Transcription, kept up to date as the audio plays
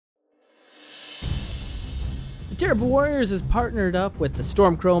Terrible Warriors is partnered up with the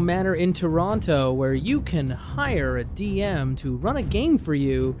Stormcrow Manor in Toronto, where you can hire a DM to run a game for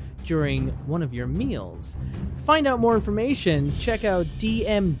you during one of your meals. To find out more information, check out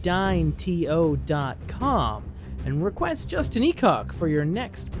dmdineto.com and request Justin Eacock for your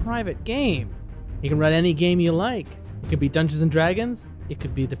next private game. You can run any game you like. It could be Dungeons & Dragons. It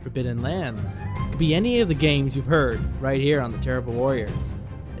could be the Forbidden Lands. It could be any of the games you've heard right here on the Terrible Warriors.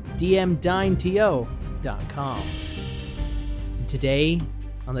 It's dmdineto.com. And today,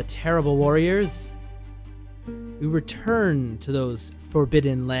 on the Terrible Warriors, we return to those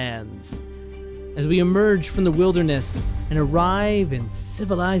Forbidden Lands as we emerge from the wilderness and arrive in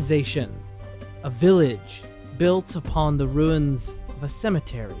civilization, a village built upon the ruins of a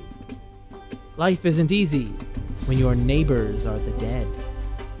cemetery. Life isn't easy when your neighbors are the dead.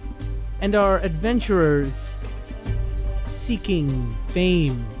 And our adventurers, seeking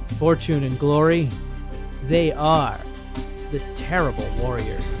fame, fortune, and glory, they are the Terrible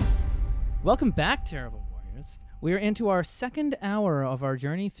Warriors. Welcome back, Terrible Warriors. We're into our second hour of our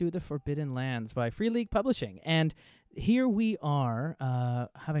journey through the Forbidden Lands by Free League Publishing. And here we are,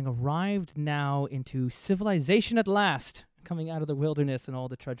 having arrived now into civilization at last, coming out of the wilderness and all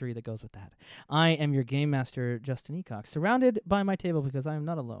the trudgery that goes with that. I am your game master, Justin Eacock, surrounded by my table, because I am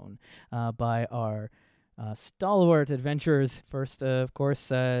not alone, by our stalwart adventurers. First, of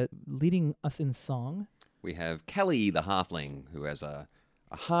course, leading us in song. We have Kelly the Halfling, who has a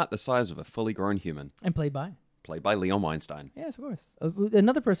heart the size of a fully grown human. And played by? Played by Leon Weinstein. Yes, of course.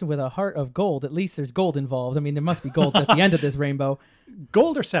 Another person with a heart of gold. At least there's gold involved. I mean, there must be gold at the end of this rainbow.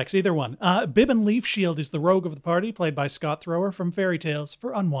 Gold or sex, either one. Bibbin Leafshield is the rogue of the party, played by Scott Thrower from Fairy Tales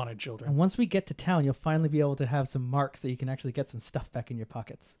for Unwanted Children. And once we get to town, you'll finally be able to have some marks that you can actually get some stuff back in your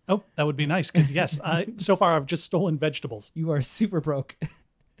pockets. Oh, that would be nice, because yes, so far I've just stolen vegetables. You are super broke.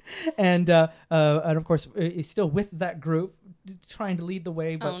 And of course, still with that group, trying to lead the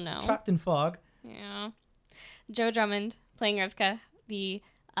way, but trapped in fog. Yeah. Joe Drummond playing Rivka.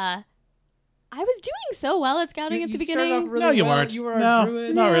 I was doing so well at scouting at the beginning. Really no, you well. weren't. You were no, a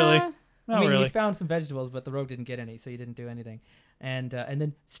druid. not really. I mean, you found some vegetables, but the rogue didn't get any, so you didn't do anything. And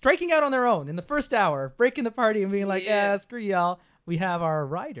then striking out on their own in the first hour, breaking the party and being like, screw y'all. We have our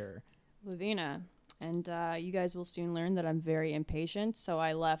rider, Lavina. And you guys will soon learn that I'm very impatient, so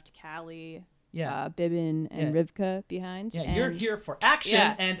I left Callie, Bibbin, and Rivka behind. Yeah, and you're here for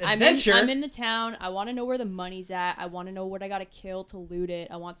action and adventure. I'm in the town. I want to know where the money's at. I want to know what I got to kill to loot it.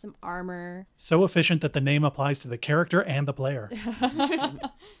 I want some armor. So efficient that the name applies to the character and the player.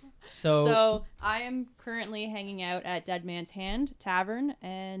 So I am currently hanging out at Dead Man's Hand Tavern,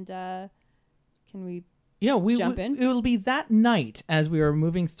 and can we... jump in? It will be that night as we are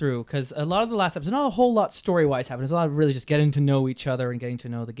moving through, because a lot of the last episodes, not a whole lot story-wise happened. There's a lot of really just getting to know each other and getting to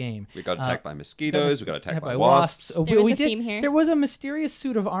know the game. We got attacked by mosquitoes. We got attacked by wasps. There was a theme here. There was a mysterious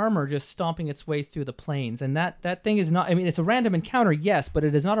suit of armor just stomping its way through the plains, and that thing is not... I mean, it's a random encounter, yes, but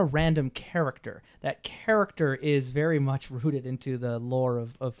it is not a random character. That character is very much rooted into the lore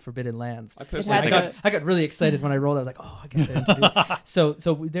of Forbidden Lands. I personally I got really excited when I rolled. I was like, oh, I get to introduce. So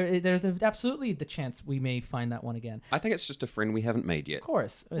there's absolutely the chance we may find that one again. I think it's just a friend we haven't made yet. Of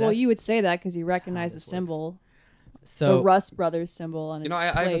course. Well, you would say that because you recognize the symbol. So the Rust Brothers symbol on his I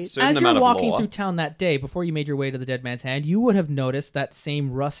have a plate. certain as amount you're of walking lore. through town that day, before you made your way to the Dead Man's Hand, you would have noticed that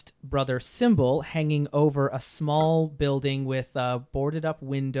same Rust Brother symbol hanging over a small building with boarded up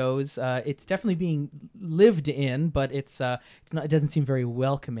windows. It's definitely being lived in, but it's not. It doesn't seem very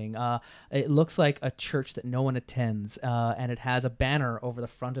welcoming. It looks like a church that no one attends, and it has a banner over the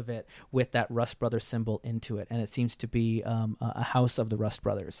front of it with that Rust Brother symbol into it, and it seems to be a house of the Rust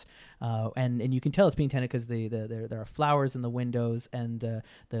Brothers. And you can tell it's being tended because there are flowers in the windows, and the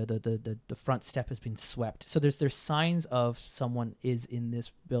front step has been swept. So there's signs of someone is in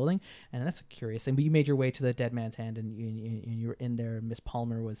this building, and that's a curious thing. But you made your way to the Dead Man's Hand, and you were in there. Miss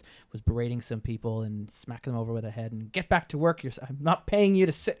Palmer was berating some people and smacking them over with a head and get back to work. I'm not paying you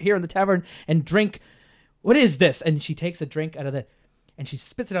to sit here in the tavern and drink. What is this? And she takes a drink out of the... And she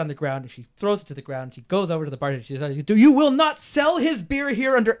spits it on the ground, and she throws it to the ground. And she goes over to the bartender. She says, "You will not sell his beer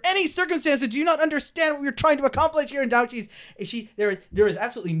here under any circumstances. Do you not understand what we're trying to accomplish here?" And now there is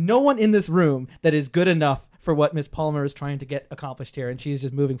absolutely no one in this room that is good enough for what Miss Palmer is trying to get accomplished here. And she's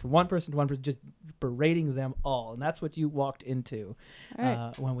just moving from one person to one person, just berating them all. And that's what you walked into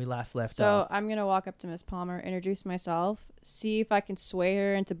when we last left off. So I'm going to walk up to Miss Palmer, introduce myself, see if I can sway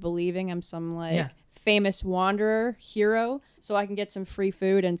her into believing I'm some Yeah. famous wanderer hero, so I can get some free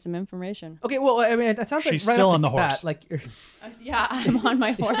food and some information. Okay, well, I mean, that sounds like She's right still off on the bat, horse. Like, I'm on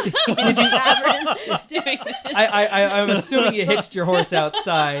my horse in a tavern doing this. I'm assuming you hitched your horse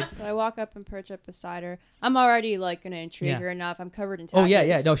outside. So I walk up and perch up beside her. I'm already gonna intrigue Yeah. her enough. I'm covered in Oh tattoos.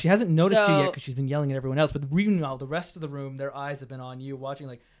 yeah. No, she hasn't noticed you So- yet because she's been yelling at everyone else. But meanwhile, the rest of the room, their eyes have been on you, watching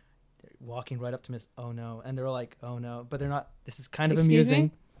like they're walking right up to Miss. Oh no, and they're like, oh no, but they're not. This is kind of Excuse amusing.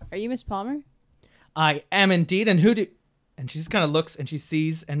 me? Are you Miss Palmer? I am indeed. And who do? And she just kind of looks and she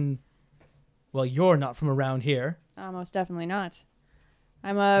sees and, well, you're not from around here. Most definitely not.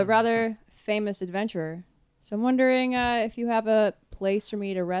 I'm a rather famous adventurer. So I'm wondering if you have a place for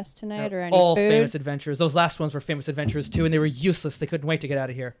me to rest tonight or any All food. famous adventurers. Those last ones were famous adventurers too, and they were useless. They couldn't wait to get out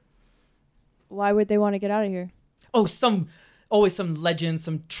of here. Why would they want to get out of here? Oh, always some legend,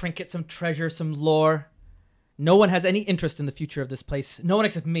 some trinket, some treasure, some lore. No one has any interest in the future of this place. No one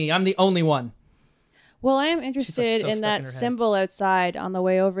except me. I'm the only one. Well, I am interested so in stuck that in her head. symbol outside on the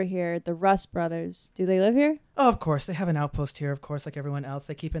way over here, the Rust Brothers. Do they live here? Oh, of course. They have an outpost here, of course, like everyone else.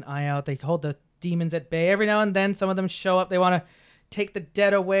 They keep an eye out. They hold the demons at bay. Every now and then, some of them show up. They want to take the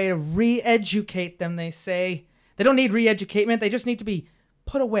dead away to re-educate them, they say. They don't need re-education. They just need to be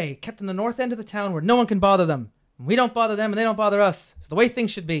put away, kept in the north end of the town where no one can bother them. We don't bother them, and they don't bother us. It's the way things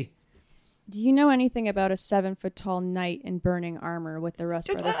should be. Do you know anything about a 7-foot-tall knight in burning armor with the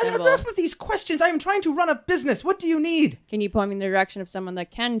Rust Brothers symbol? Enough of these questions. I am trying to run a business. What do you need? Can you point me in the direction of someone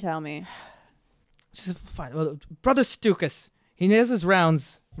that can tell me? Just fine. Well, Brother Stukas. He does his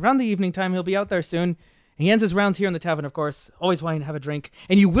rounds. Around the evening time, he'll be out there soon. And he ends his rounds here in the tavern, of course, always wanting to have a drink.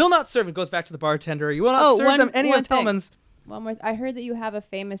 And you will not serve, it goes back to the bartender, you will not serve them any one thing. Hellmans. One more. I heard that you have a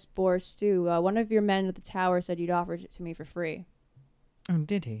famous boar stew. One of your men at the tower said you'd offer it to me for free. Oh,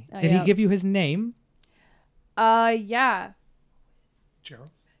 did he? Oh, Did yeah. he give you his name? Yeah.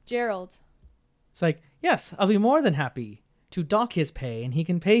 Gerald. It's like, yes, I'll be more than happy to dock his pay, and he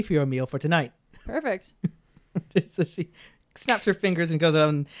can pay for your meal for tonight. Perfect. So she snaps her fingers and goes out,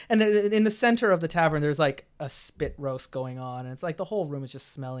 and in the center of the tavern, there's like a spit roast going on, and it's like the whole room is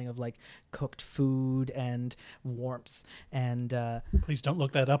just smelling of like cooked food and warmth, and Please don't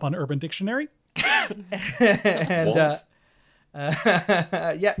look that up on Urban Dictionary. and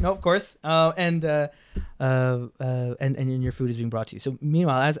yeah, no, of course, and your food is being brought to you. So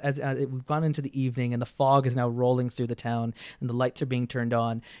meanwhile, as we've gone into the evening and the fog is now rolling through the town and the lights are being turned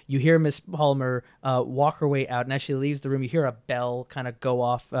on, you hear Miss Palmer walk her way out, and as she leaves the room, you hear a bell kind of go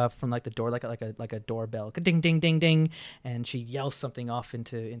off from like the door, like a doorbell, ding ding ding ding, and she yells something off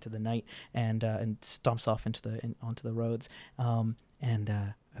into the night and stomps off onto the roads.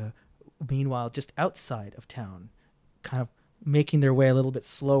 Meanwhile, just outside of town, kind of making their way a little bit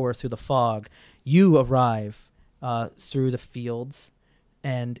slower through the fog, you arrive through the fields,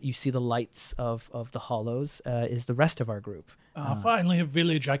 and you see the lights of the hollows. Is the rest of our group. Finally a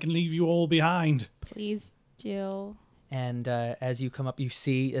village. I can leave you all behind. Please, Jill. And as you come up, you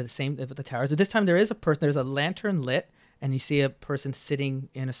see the same at the towers. But this time there is a person. There's a lantern lit, and you see a person sitting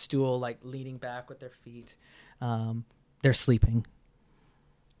in a stool, like leaning back with their feet. They're sleeping.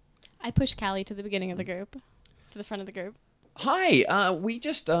 I push Callie to the beginning of the group, to the front of the group. Hi, we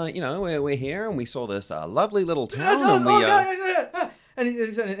just, we're here and we saw this lovely little town and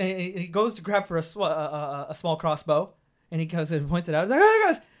we, he goes to grab for a small crossbow, and he goes and points it out. He's like,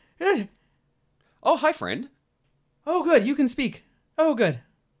 "Oh, guys, Oh, hi, friend. oh, good, you can speak. Oh, good.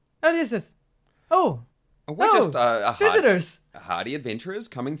 What is this? Oh, We're just visitors. hardy adventurers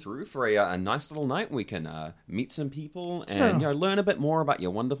coming through for a nice little night. We can meet some people and learn a bit more about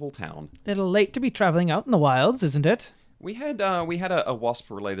your wonderful town. Little late to be traveling out in the wilds, isn't it?" We had a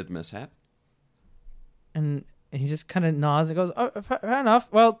wasp-related mishap. And he just kind of nods and goes, "Oh, fair enough.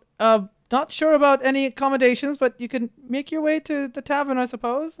 Well, not sure about any accommodations, but you can make your way to the tavern, I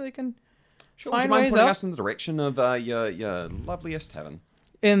suppose. You can Sure, would you find mind ways putting up." us in the direction of your loveliest tavern?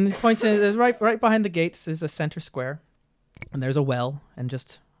 And he points in, right behind the gates is a center square, and there's a well, and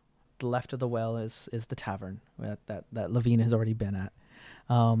just the left of the well is the tavern that Lavina has already been at.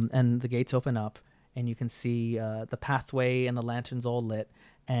 And the gates open up, and you can see the pathway and the lanterns all lit,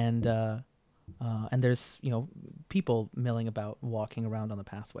 and there's people milling about, walking around on the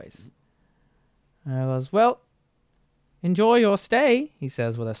pathways. And I goes, "Well, enjoy your stay," he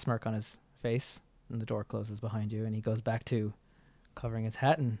says with a smirk on his face, and the door closes behind you, and he goes back to covering his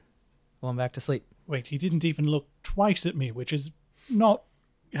hat and going back to sleep. Wait, he didn't even look twice at me, which is not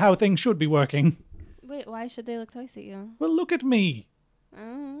how things should be working. Wait, why should they look twice at you? Well, look at me.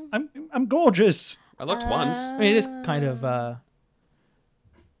 Oh. I'm gorgeous. I looked once. I mean, it is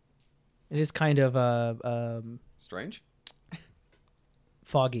kind of Strange.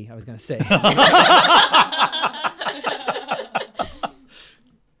 foggy, I was going to say.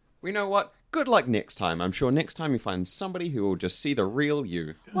 We know what? Good luck next time. I'm sure next time you find somebody who will just see the real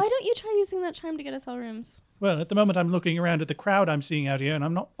you. Why don't you try using that charm to get us all rooms? Well, at the moment I'm looking around at the crowd I'm seeing out here, and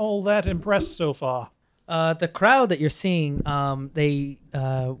I'm not all that impressed so far. The crowd that you're seeing, they're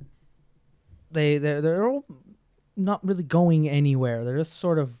all not really going anywhere. They're just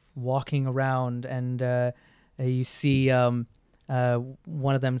sort of walking around, and you see one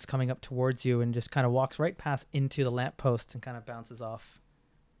of them's coming up towards you and just kind of walks right past into the lamppost and kind of bounces off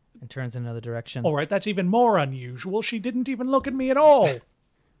and turns in another direction. All right, that's even more unusual. She didn't even look at me at all.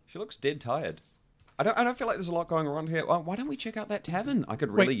 She looks dead tired. I don't feel like there's a lot going on here. Why don't we check out that tavern? I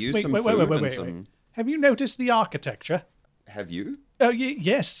could really use some food and some... Have you noticed the architecture? Have you?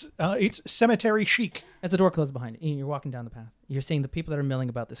 Yes. It's cemetery chic. As the door closes behind you, you're walking down the path. You're seeing the people that are milling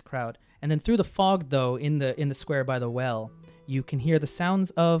about this crowd. And then through the fog, though, in the square by the well, you can hear the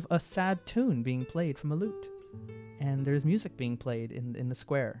sounds of a sad tune being played from a lute. And there's music being played in the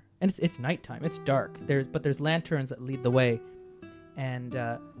square. And it's nighttime. It's dark. But there's lanterns that lead the way. And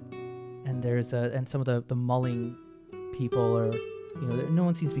there's and some of the mulling people are, no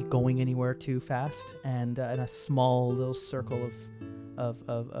one seems to be going anywhere too fast. And a small little circle of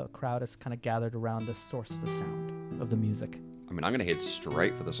a crowd is kind of gathered around the source of the sound of the music. I mean, I'm going to head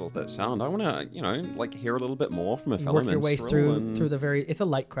straight for the source of that sound. I want to, hear a little bit more from a fellow minstrel. Work your way through the it's a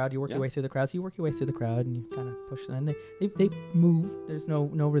light crowd. You work your way through the crowd. So you work your way through the crowd and you kind of push them. And they move. There's no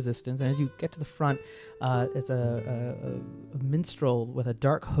resistance. And as you get to the front, it's a minstrel with a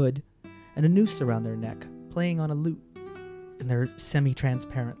dark hood and a noose around their neck, playing on a lute. And they're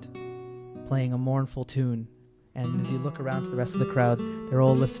semi-transparent, playing a mournful tune. And as you look around to the rest of the crowd, they're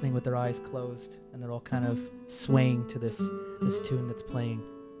all listening with their eyes closed, and they're all kind of swaying to this tune that's playing.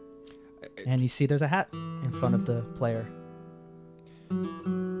 And you see there's a hat in front of the player.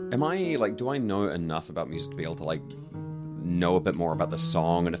 Am I, do I know enough about music to be able to, know a bit more about the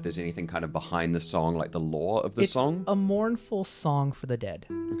song, and if there's anything kind of behind the song, like the lore of the song? It's a mournful song for the dead.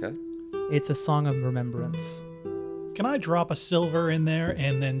 Okay. It's a song of remembrance. Can I drop a silver in there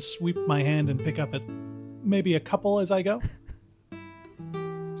and then sweep my hand and pick up maybe a couple as I go?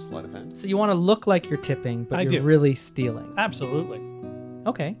 Sleight of hand. So you want to look like you're tipping, but you're really stealing. Absolutely.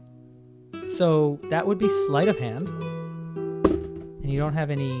 Okay. So that would be sleight of hand. And you don't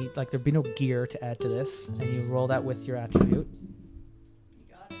have any, there'd be no gear to add to this. And you roll that with your attribute.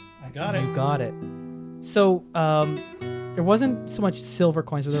 I got it. You got it. So there wasn't so much silver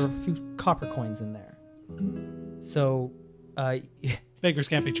coins, but there were a few copper coins in there. So... beggars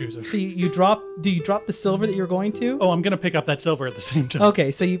can't be choosers. So you drop... Do you drop the silver that you're going to? Oh, I'm going to pick up that silver at the same time.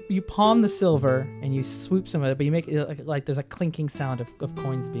 Okay, so you palm the silver and you swoop some of it, but you make it like there's a clinking sound of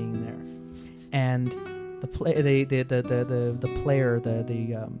coins being in there. And the player,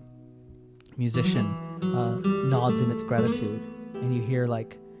 the musician, nods in its gratitude, and you hear a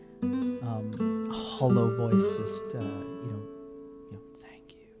hollow voice just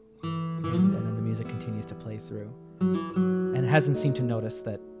thank you, and then the music continues to play through. And it hasn't seemed to notice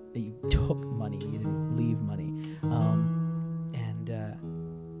that you took money, you didn't leave money.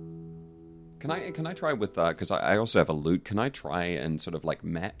 Can I try with because I also have a lute? Can I try and sort of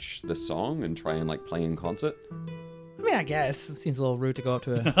match the song and try and play in concert? I mean, I guess it seems a little rude to go up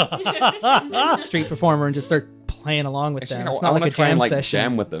to a street performer and just start playing along with them. It's not like a jam session.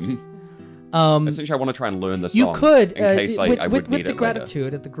 Jam with them. Essentially, I want to try and learn the song. You could, in case I would need with the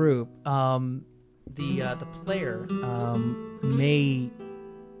gratitude of the group. The player may,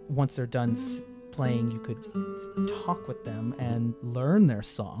 once they're done playing, you could talk with them and learn their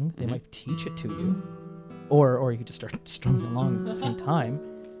song. They might teach it to you, or you could just start strumming along at the same time.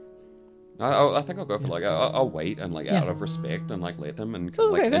 I think I'll go for I'll wait and out of respect and let them and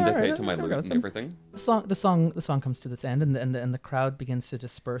indicate to my lute and everything. The song comes to this end, and the crowd begins to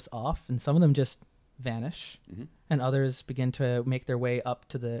disperse off, and some of them just vanish, and others begin to make their way up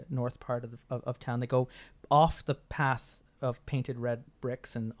to the north part of town. They go off the path of painted red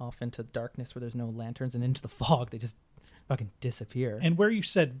bricks and off into darkness where there's no lanterns, and into the fog. They just fucking disappear. And where you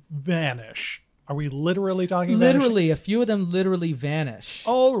said vanish, are we literally talking literally vanishing? A few of them literally vanish.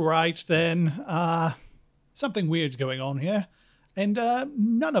 All right then, something weird's going on here, and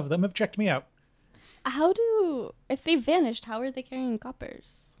none of them have checked me out. If they vanished, how are they carrying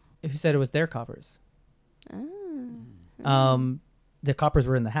coppers? Who said it was their coppers? The coppers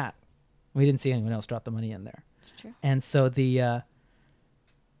were in the hat. We didn't see anyone else drop the money in there. That's true. And so the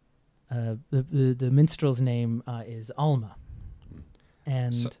minstrel's name is Alma.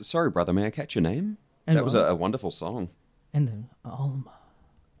 And sorry, brother, may I catch your name? That was a wonderful song. And then Alma.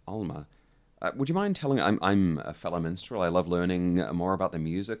 Alma. Would you mind telling? I'm a fellow minstrel. I love learning more about the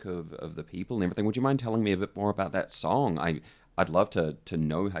music of the people and everything. Would you mind telling me a bit more about that song? I'd love to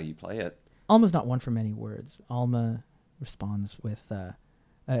know how you play it. Alma's not one for many words. Alma responds with,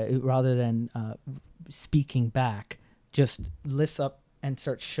 rather than speaking back, just lifts up and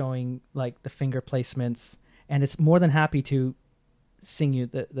starts showing like the finger placements, and it's more than happy to sing you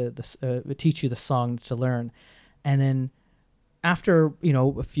teach you the song to learn. And then after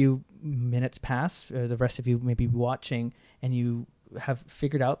a few minutes pass, the rest of you may be watching, and you have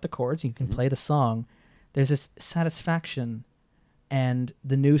figured out the chords, you can play the song. There's this satisfaction, and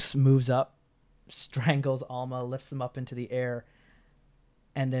the noose moves up, strangles Alma, lifts them up into the air,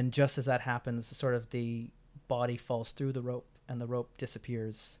 and then just as that happens, sort of the body falls through the rope, and the rope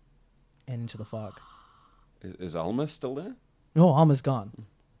disappears into the fog. Is Alma still there? No, Alma's gone.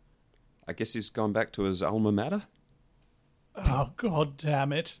 I guess he's gone back to his alma mater. Oh, God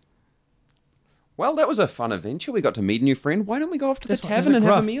damn it. Well, that was a fun adventure. We got to meet a new friend. Why don't we go off to the This tavern and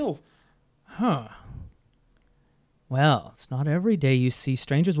have a gruff. meal? Huh. Well, it's not every day you see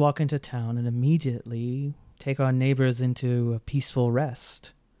strangers walk into town and immediately take our neighbors into a peaceful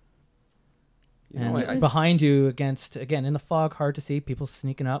rest. Behind you, again, in the fog, hard to see, people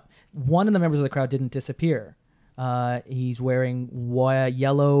sneaking up. One of the members of the crowd didn't disappear. He's wearing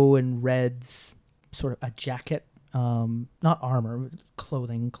yellow and reds, sort of a jacket, not armor,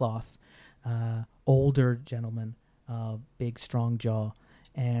 clothing, cloth. Older gentleman, big, strong jaw.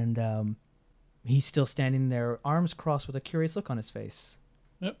 And he's still standing there, arms crossed with a curious look on his face.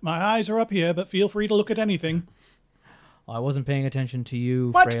 My eyes are up here, but feel free to look at anything. I wasn't paying attention to you,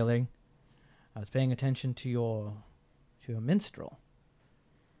 What? Frayling. I was paying attention to your minstrel.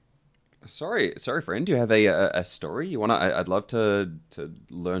 Sorry, friend. Do you have a story you want? I'd love to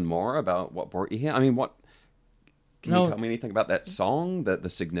learn more about what brought you here. I mean, what? Can you tell me anything about that song? The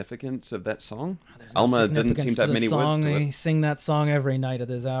significance of that song? Alma didn't seem to have many words to They it. sing that song every night at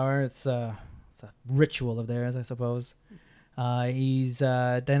this hour. It's a ritual of theirs, I suppose. He's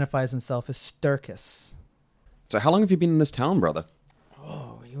identifies himself as Sturkis. So, how long have you been in this town, brother?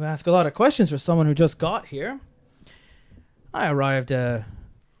 Oh, you ask a lot of questions for someone who just got here. I arrived,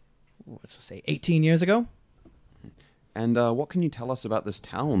 18 years ago. And what can you tell us about this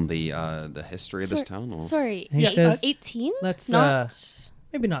town? The history of this town? Or? Sorry, He says, 18? let's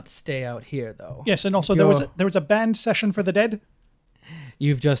maybe not stay out here, though. Yes, and also If there was a band session for the dead.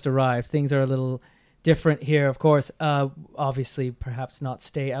 You've just arrived. Things are a little different here, of course. Obviously, perhaps not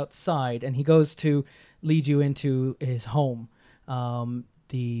stay outside. And he goes to lead you into his home,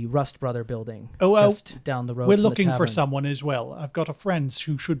 the Rust Brother building, just down the road. We're from the looking for tavern. someone as well. I've got a friend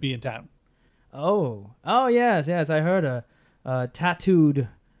who should be in town. Oh, yes. I heard a tattooed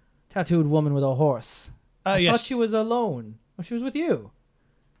woman with a horse. I Yes. thought she was alone. Oh, she was with you.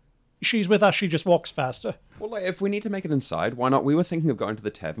 She's with us. She just walks faster. Well, if we need to make it inside, why not? We were thinking of going to the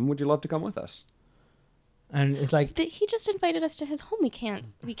tavern. Would you love to come with us? And it's like, He just invited us to his home. We can't.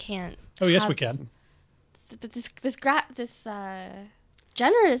 Oh, yes, have we can. This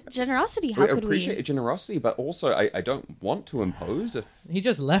generosity. How We could appreciate we? your generosity, but also I don't want to impose. he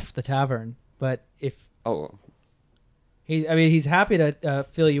just left the tavern, but if Oh, he's happy to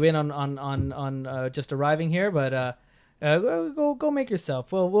fill you in on just arriving here, but go make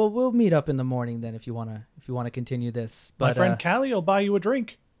yourself. We'll meet up in the morning then if you wanna continue this. But My friend Callie will buy you a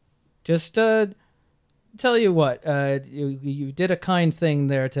drink. just tell you what, you did a kind thing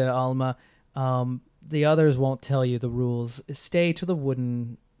there to Alma. The others won't tell you the rules. Stay to the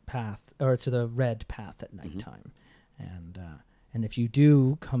wooden path or to the red path at nighttime, and if you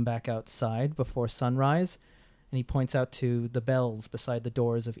do come back outside before sunrise, and he points out to the bells beside the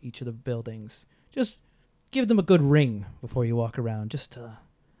doors of each of the buildings, just give them a good ring before you walk around, just to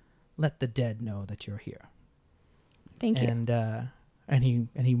let the dead know that you're here. Thank you. And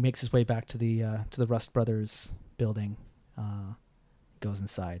he makes his way back to the Rust Brothers building. Goes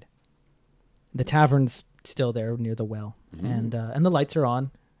inside. The tavern's still there near the well, and the lights are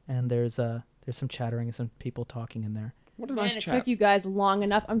on, and there's some chattering and some people talking in there. what a Man, nice it chat. took you guys long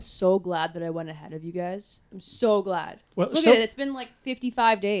enough. I'm so glad that I went ahead of you guys. I'm so glad. Well, Look so- at it. It's been like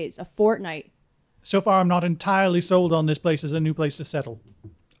 55 days, a fortnight. So far, I'm not entirely sold on this place as a new place to settle.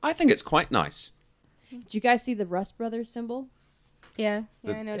 I think it's quite nice. Did you guys see the Rust Brothers symbol? Yeah,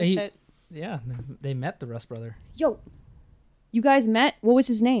 I noticed he- it. Yeah, they met the Rust Brother. Yo, you guys met? What was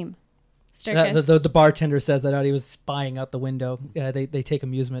his name? Sturkis. The bartender says that out. He was spying out the window. They take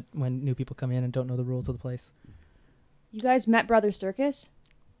amusement when new people come in and don't know the rules of the place. You guys met Brother Sturkis?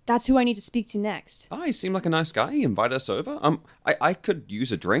 That's who I need to speak to next. Oh, he seemed like a nice guy. He invited us over. I could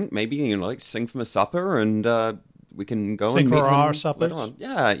use a drink, maybe, like sing from a supper and we can go Think and meet for him our later suppers? on.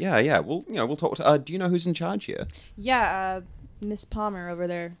 Yeah. We'll talk to. Do you know who's in charge here? Yeah, Miss Palmer over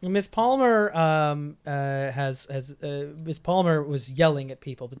there. Miss Palmer Miss Palmer was yelling at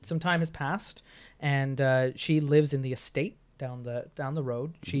people, but some time has passed, and she lives in the estate down the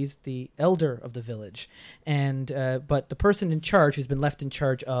road. She's the elder of the village, and but the person in charge, who's been left in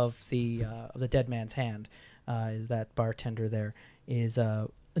charge of the Dead Man's Hand, is that bartender there, is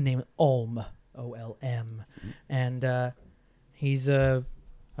named Olm, OLM, and he's I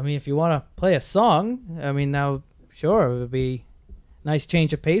mean, if you want to play a song, I mean, now sure, it would be a nice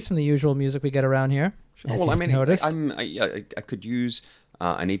change of pace from the usual music we get around here. Sure. Well, I mean, I could use.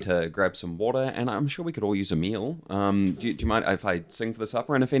 I need to grab some water, and I'm sure we could all use a meal. Do you mind if I sing for the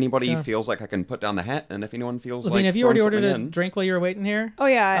supper? And if anybody feels like I can put down the hat, and if anyone feels like have you already ordered a in, drink while you were waiting here? Oh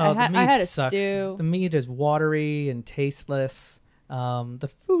yeah, I had a sucks. stew. The meat is watery and tasteless.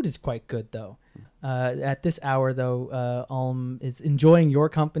 The food is quite good though. At this hour though, Ulm is enjoying your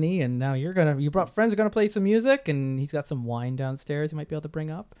company, and now you brought friends who are gonna play some music, and he's got some wine downstairs you might be able to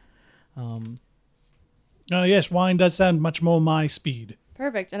bring up. Yes, wine does sound much more my speed.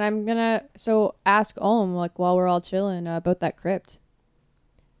 Perfect. And I'm gonna ask Ulm, like, while we're all chilling, about that crypt.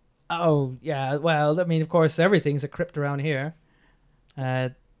 Oh yeah, well, I mean, of course, everything's a crypt around here.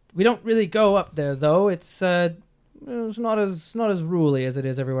 We don't really go up there though. It's not as ruly as it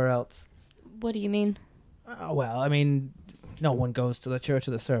is everywhere else. What do you mean? Well, I mean, no one goes to the Church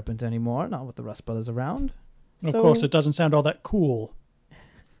of the Serpent anymore. Not with the Rust Brothers around. Of course, it doesn't sound all that cool.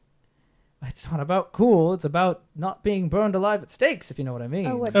 It's not about cool. It's about not being burned alive at stakes, if you know what I mean.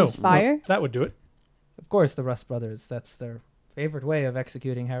 Oh, what, use fire? Well, that would do it. Of course, the Rust Brothers. That's their favorite way of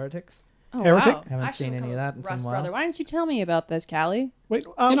executing heretics. Oh, Heretic? wow. Haven't seen any of that in Rust some while. Brother. Why didn't you tell me about this, Callie? Wait,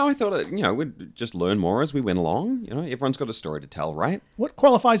 I thought that, we'd just learn more as we went along. Everyone's got a story to tell, right? what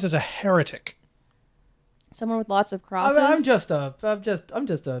qualifies as a heretic? Someone with lots of crosses? I'm just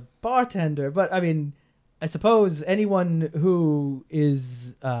a bartender, but I mean, I suppose anyone who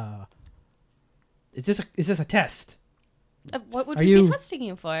is is this a test? What would we be testing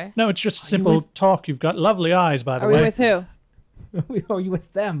you for? No, it's just simple talk. You've got lovely eyes, by the way. Are we with who? Are you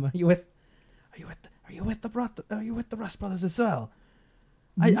with them? Are you with the Rust Brothers as well?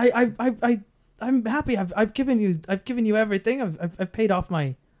 I'm happy. I've given you everything. I've paid off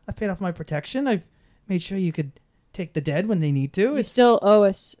my protection. I've made sure you could take the dead when they need to. You still owe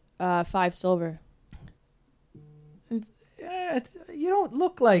us 5 silver. You don't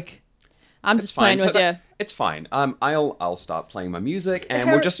look like. I'm just playing with you. It's fine. I'll start playing my music,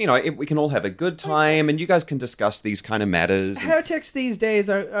 and we'll just we can all have a good time, and you guys can discuss these kind of matters. Heretics these days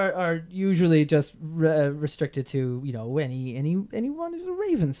are usually just restricted to anyone who's a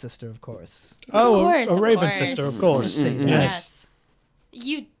Raven sister, of course. A Raven sister, of course. Yes.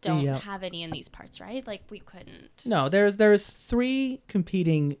 You don't have any in these parts, right? Like, we couldn't. No, there's 3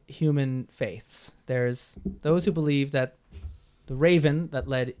 competing human faiths. There's those who believe that the Raven that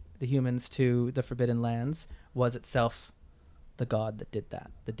led the humans to the Forbidden Lands was itself the god that did that,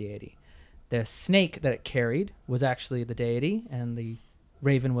 the deity. The snake that it carried was actually the deity, and the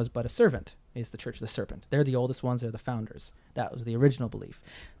raven was but a servant, is the Church of the Serpent. They're the oldest ones, they're the founders. That was the original belief.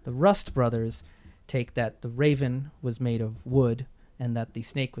 The Rust Brothers take that the raven was made of wood, and that the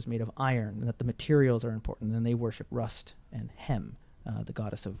snake was made of iron, and that the materials are important, and they worship Rust and Hem, the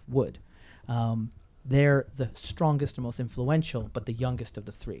goddess of wood. They're the strongest and most influential, but the youngest of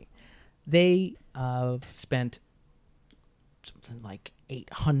the 3. They spent something like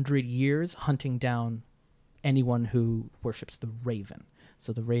 800 years hunting down anyone who worships the raven.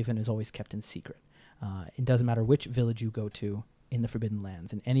 So the raven is always kept in secret. It doesn't matter which village you go to in the Forbidden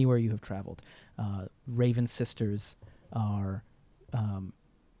Lands, and anywhere you have traveled. Raven sisters are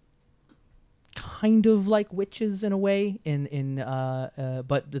kind of like witches in a way,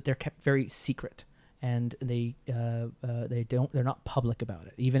 but they're kept very secret. And they're not public about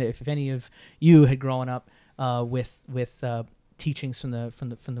it. Even if any of you had grown up with teachings from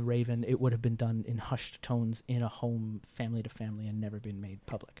the Raven, it would have been done in hushed tones in a home, family to family, and never been made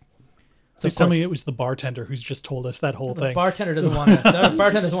public. So please tell me it was the bartender who's just told us that whole thing. The bartender doesn't want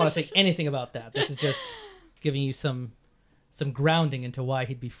to say anything about that. This is just giving you some grounding into why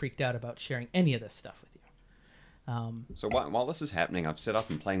he'd be freaked out about sharing any of this stuff with you. So while this is happening, I've set up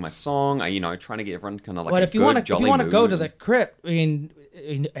and playing my song. Trying to get everyone kind of like. But if you want to go to the crypt, I mean,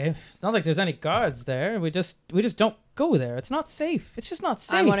 it's not like there's any guards there. We just don't go there. It's not safe. It's just not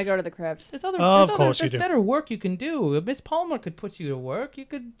safe. I want to go to the crypt. There's better work you can do. Miss Palmer could put you to work. You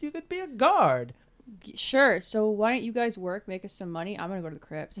could be a guard. Sure. So why don't you guys work, make us some money? I'm gonna go to the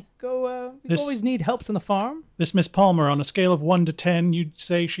crypt. You always need helps on the farm. This Miss Palmer, on a scale of 1 to 10, you'd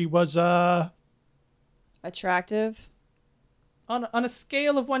say she was Attractive. On a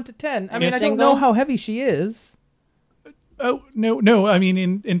scale of 1 to 10. I mean, I don't Single? know how heavy she is. Oh, no. I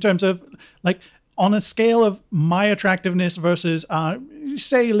mean, in terms of, like, on a scale of my attractiveness versus, let's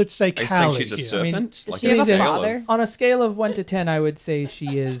say Are you saying Callie she's a here. serpent? Does Like she have a scale of- father? On a scale of 1 to 10, I would say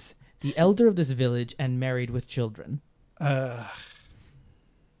she is the elder of this village and married with children. How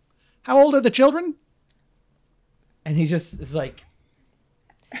old are the children? And he just is like,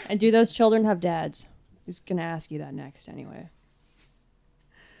 And do those children have dads? He's gonna ask you that next anyway.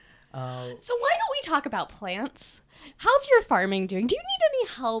 So why don't we talk about plants? How's your farming doing? Do you need any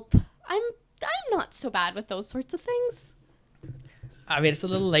help? I'm not so bad with those sorts of things. I mean, it's a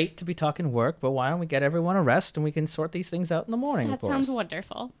little late to be talking work, but why don't we get everyone a rest and we can sort these things out in the morning? That sounds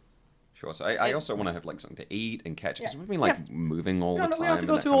wonderful. Sure. So I also want to have like something to eat and catch because we've been like moving all the time. We don't have to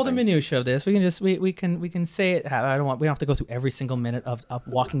go and that through kind all of the thing. minutia of this. We can just we can say it. We don't have to go through every single minute of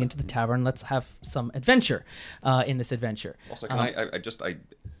walking into the tavern. Let's have some adventure in this adventure. Also, can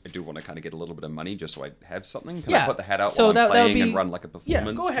I do want to kind of get a little bit of money just so I have something. Can Yeah. I put the hat out So while that I'm would playing be- and run like a performance?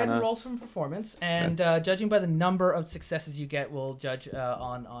 Yeah, go ahead kinda? and roll some performance, and judging by the number of successes you get, we'll judge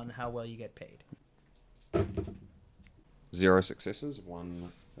on how well you get paid. 0 successes,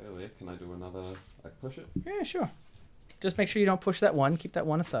 1 failure. Can I do another? I push it. Yeah, sure. Just make sure you don't push that one. Keep that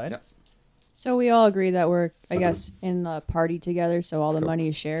one aside. Yep. So we all agree that we're, I guess, in the party together, so all the Cool. money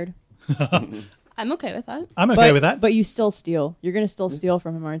is shared. I'm okay with that. I'm okay with that. But you still steal. You're gonna still steal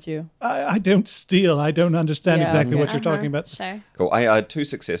from him, aren't you? I don't steal. I don't understand Yeah, exactly okay. what you're talking about. Sure. Cool. I had 2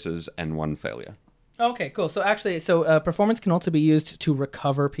 successes and 1 failure. Okay, cool. So actually, performance can also be used to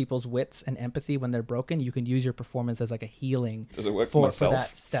recover people's wits and empathy when they're broken. You can use your performance as like a healing Does it work for for myself?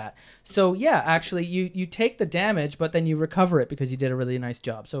 that stat. So yeah, actually, you take the damage, but then you recover it because you did a really nice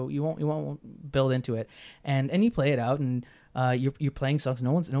job. So you won't build into it, and you play it out, and you're playing songs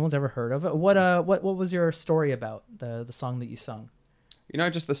no one's ever heard of. What was your story about the song that you sung? You know,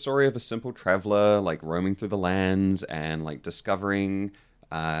 just the story of a simple traveler like roaming through the lands and like discovering,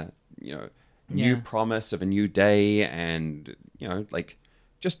 new promise of a new day, and like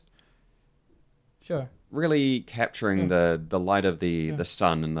just Sure. really capturing the light of the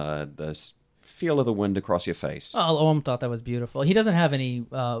sun and the feel of the wind across your face. Well, Orm thought that was beautiful. He doesn't have any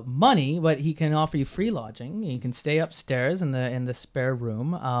money, but he can offer you free lodging. You can stay upstairs in the spare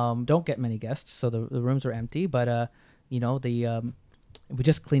room. Don't get many guests, so the rooms are empty. But we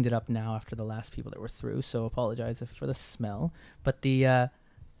just cleaned it up now after the last people that were through. So apologize for the smell. But we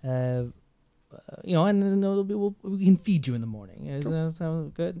can feed you in the morning. Does that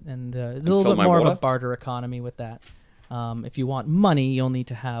sound good? And a little fill bit my more of a water? barter economy with that. If you want money, you'll need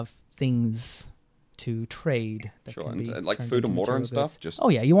to have things to trade. That Sure, can and, be like turned food into and water and material stuff, goods. just- Oh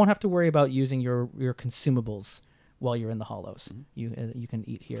yeah, you won't have to worry about using your consumables while you're in the hollows. Mm-hmm. You can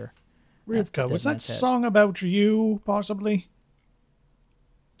eat here. Rivka, was Dead that Man's Head. song about you, possibly?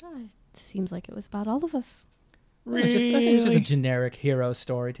 Oh, it seems like it was about all of us. I think it's just a generic hero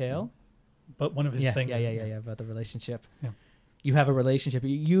story tale. But one of his Yeah, things. yeah, about the relationship. Yeah. You have a relationship.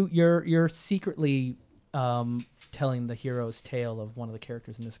 You're secretly telling the hero's tale of one of the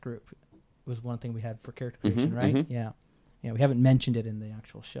characters in this group. It was one thing we had for character creation, right? mhm. Yeah. We haven't mentioned it in the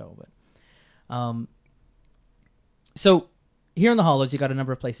actual show, but so here in the Hollows, you got a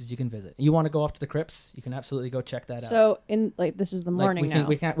number of places you can visit. You want to go off to the crypts? You can absolutely go check that out. So this is the morning now.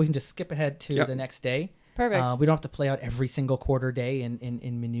 we can just skip ahead to Yep. the next day. Perfect. We don't have to play out every single quarter day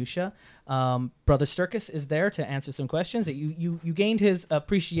in minutia. Brother Sturkis is there to answer some questions. That you gained his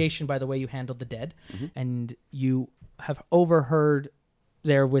appreciation by the way you handled the dead, and you have overheard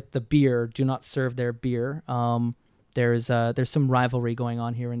there with the beer. Do not serve their beer. There's some rivalry going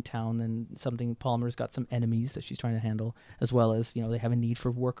on here in town, and something Palmer's got some enemies that she's trying to handle, as well as they have a need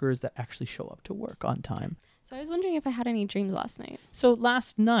for workers that actually show up to work on time. So I was wondering if I had any dreams last night. So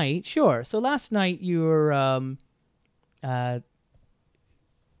last night, sure. So last night you were,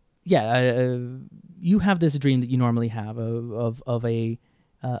 you have this dream that you normally have of a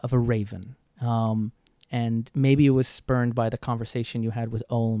raven, and maybe it was spurned by the conversation you had with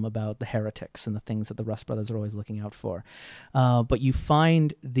Olm about the heretics and the things that the Rust Brothers are always looking out for. But you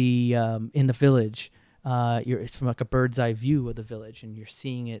find in the village. It's from like a bird's eye view of the village, and you're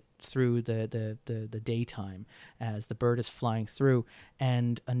seeing it through the daytime as the bird is flying through,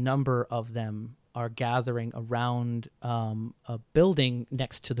 and a number of them are gathering around a building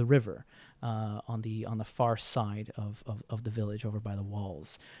next to the river on the far side of the village, over by the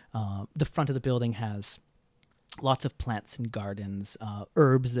walls. The front of the building has lots of plants and gardens,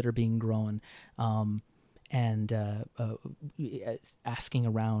 herbs that are being grown. And asking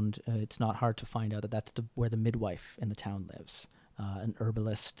around, it's not hard to find out that that's where the midwife in the town lives, an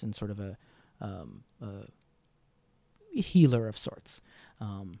herbalist and sort of healer of sorts.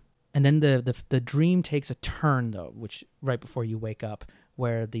 And then the dream takes a turn, though, which right before you wake up,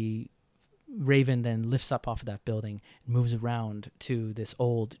 where the raven then lifts up off of that building and moves around to this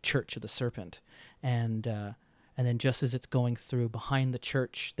old Church of the Serpent. And then just as it's going through, behind the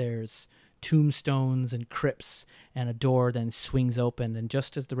church, there's tombstones and crypts, and a door then swings open. And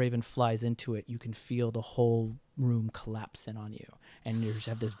just as the raven flies into it, you can feel the whole room collapse in on you. And you just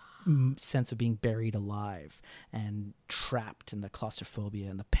have this sense of being buried alive and trapped in the claustrophobia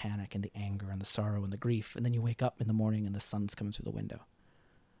and the panic and the anger and the sorrow and the grief. And then you wake up in the morning and the sun's coming through the window.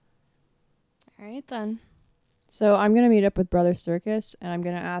 All right, then. So I'm going to meet up with Brother Sturkis, and I'm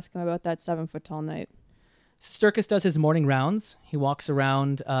going to ask him about that 7-foot-tall knight. Sturkis does his morning rounds. He walks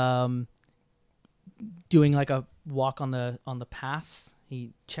around doing like a walk on the paths.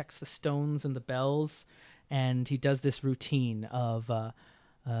 He checks the stones and the bells, and he does this routine of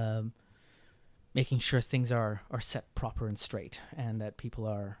making sure things are set proper and straight, and that people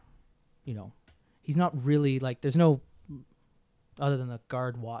are, he's not really like, there's no, other than the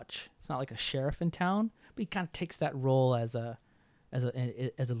guard watch, it's not like a sheriff in town, but he kind of takes that role as a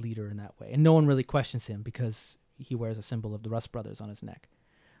leader in that way. And no one really questions him because he wears a symbol of the Rust Brothers on his neck.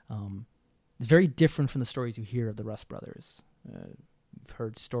 It's very different from the stories you hear of the Rust Brothers. You've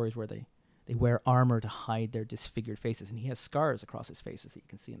heard stories where they wear armor to hide their disfigured faces, and he has scars across his faces that you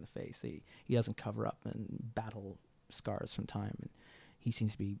can see in the face. He doesn't cover up and battle scars from time. And he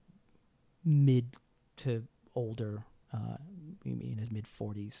seems to be mid to older, in his mid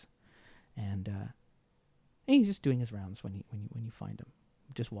 40s, and he's just doing his rounds when you find him,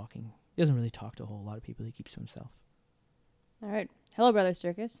 just walking. He doesn't really talk to a whole lot of people. He keeps to himself. All right. Hello, Brother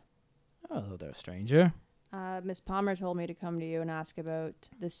Sturkis. Hello there, stranger. Miss Palmer told me to come to you and ask about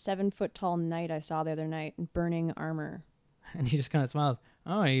the 7-foot-tall knight I saw the other night in burning armor. And he just kind of smiles.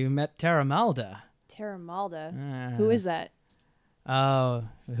 Oh, you met Terramalda. Terramalda? Who is that? Oh,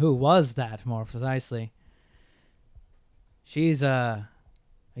 who was that, more precisely? She's,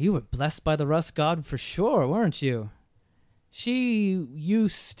 you were blessed by the Rust God for sure, weren't you? She's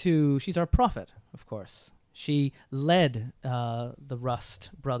our prophet, of course. She led the Rust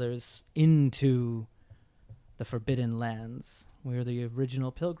Brothers into the Forbidden Lands. We were the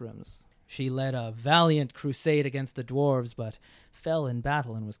original pilgrims. She led a valiant crusade against the dwarves, but fell in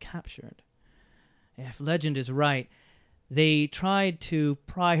battle and was captured. If legend is right, they tried to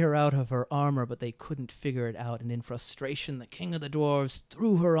pry her out of her armor, but they couldn't figure it out, and in frustration, the king of the dwarves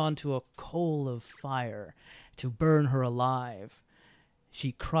threw her onto a coal of fire to burn her alive.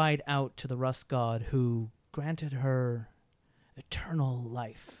 She cried out to the Rust God, who granted her eternal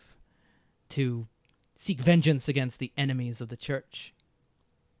life to seek vengeance against the enemies of the church.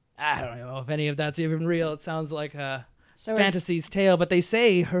 I don't know if any of that's even real. It sounds like a fantasy's tale, but they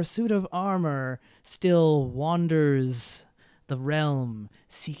say her suit of armor still wanders the realm,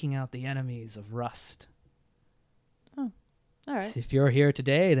 seeking out the enemies of Rust. Oh, all right. If you're here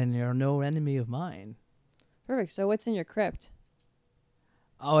today, then you're no enemy of mine. Perfect. So what's in your crypt?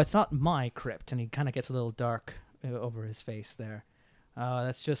 Oh, it's not my crypt, and he kind of gets a little dark over his face there.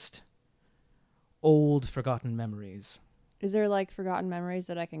 That's just old, forgotten memories. Is there, like, forgotten memories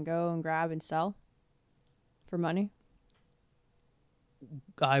that I can go and grab and sell for money?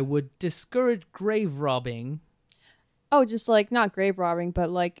 I would discourage grave robbing. Oh, just, like, not grave robbing, but,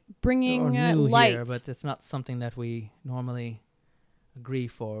 like, bringing light. Here, but it's not something that we normally agree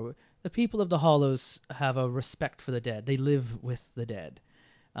for. The people of the Hollows have a respect for the dead. They live with the dead.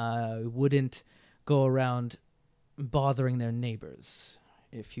 Wouldn't go around bothering their neighbors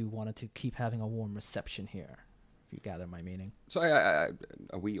if you wanted to keep having a warm reception here, if you gather my meaning. So are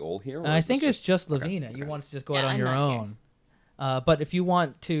we all here? I think it's just Lavina. Okay. You want to just go out on your own. But if you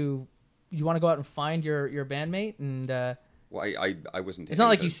want to go out and find your bandmate and... well, I wasn't... It's not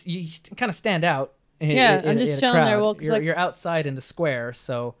like you kind of stand out. I'm just chilling there. Well, you're outside in the square,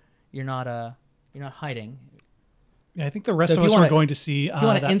 so you're not hiding. Yeah, I think the rest of us were going to see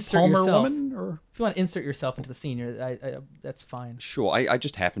that Palmer woman. Or if you want to insert yourself into the scene, that's fine. Sure. I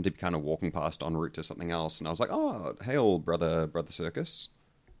just happened to be kind of walking past en route to something else, and I was like, "Oh, hail, brother Circus."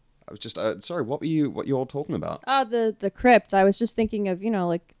 I was just sorry. What you all talking about? The crypt. I was just thinking of,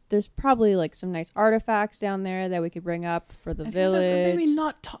 like, there's probably like some nice artifacts down there that we could bring up for the village. Maybe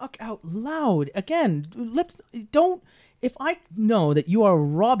not talk out loud again. Don't. If I know that you are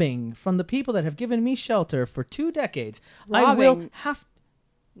robbing from the people that have given me shelter for 2 decades, I will have...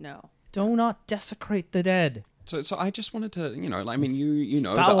 No. Do not desecrate the dead. So I just wanted to, you know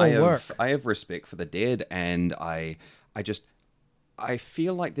I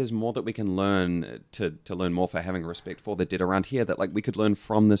feel like there's more that we can learn to learn more for having respect for the dead around here that like we could learn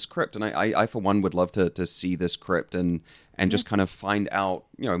from this crypt. And I for one would love to see this crypt and just kind of find out,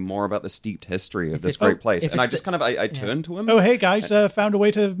 more about the steeped history of this great place. And I just I turn to him. Oh, hey guys, found a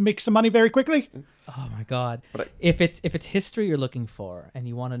way to make some money very quickly. Oh my God. If it's history you're looking for and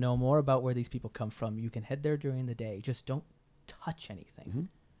you want to know more about where these people come from, you can head there during the day. Just don't touch anything.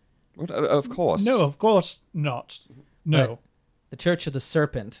 Mm-hmm. Of course. No, of course not. No. But the Church of the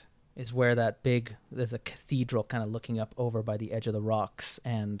Serpent is where there's a cathedral kind of looking up over by the edge of the rocks,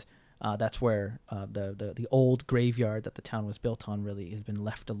 and that's where the old graveyard that the town was built on really has been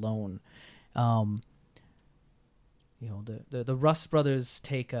left alone. The Rust brothers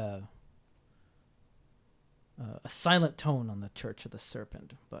take a silent tone on the Church of the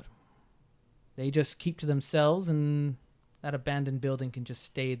Serpent, but they just keep to themselves, and that abandoned building can just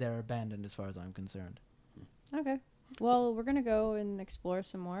stay there abandoned as far as I'm concerned. Okay. Well, we're going to go and explore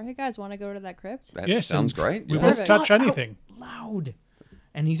some more. Hey, guys, want to go to that crypt? That sounds great. We won't touch anything. Loud.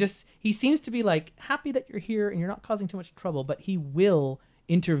 And he seems to be like happy that you're here and you're not causing too much trouble, but he will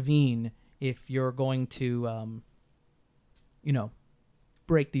intervene if you're going to,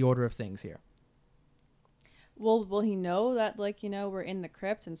 break the order of things here. Well, will he know that, we're in the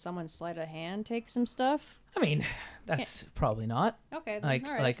crypt and someone sleight of hand takes some stuff? I mean, that's probably not. Okay, then.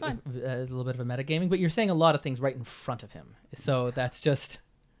 All right, that's fine. A little bit of a metagaming, but you're saying a lot of things right in front of him. So that's just,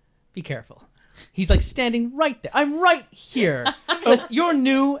 be careful. He's like standing right there. I'm right here. You're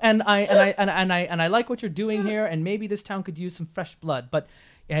new, and I like what you're doing here, and maybe this town could use some fresh blood. But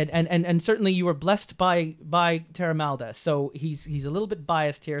and certainly you were blessed by Terra Malda, so he's a little bit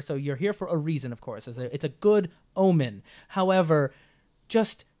biased here. So you're here for a reason, of course. It's a good omen. However,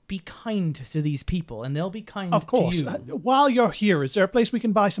 just be kind to these people, and they'll be kind of course. to you. While you're here, is there a place we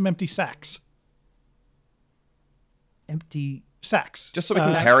can buy some empty sacks? Empty sacks, just so we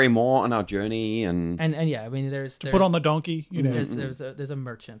can carry more on our journey, and yeah, I mean, there's put on the donkey. There's a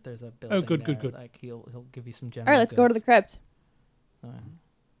merchant. There's a building. Oh, good. Like he'll give you some general. All right, let's go to the crypt.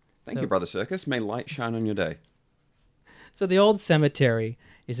 Thank you, Brother Circus. May light shine on your day. So the old cemetery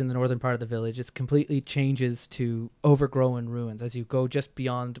is in the northern part of the village. It completely changes to overgrown ruins. As you go just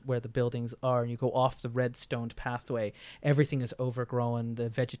beyond where the buildings are and you go off the red-stoned pathway, everything is overgrown. The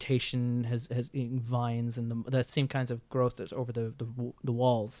vegetation has vines and the same kinds of growth that's over the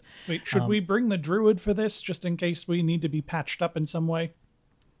walls. Wait, should we bring the druid for this just in case we need to be patched up in some way?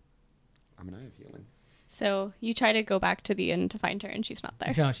 I mean, I have healing. So you try to go back to the inn to find her, and she's not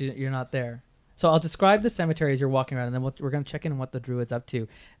there. No, you're not there. So I'll describe the cemetery as you're walking around, and then we're going to check in on what the druid's up to.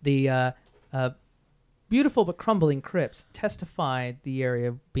 The beautiful but crumbling crypts testify the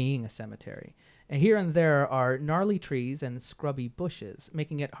area being a cemetery. And here and there are gnarly trees and scrubby bushes,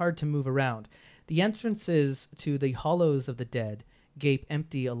 making it hard to move around. The entrances to the hollows of the dead gape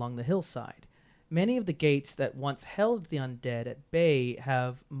empty along the hillside. Many of the gates that once held the undead at bay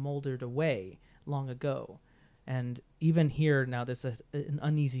have moldered away long ago. And even here now there's an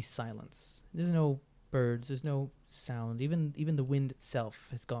uneasy silence. There's no birds, there's no sound. Even the wind itself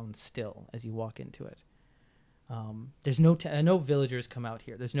has gone still as you walk into it. There's no villagers come out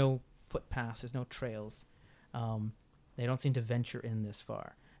here. There's no footpaths, there's no trails. They don't seem to venture in this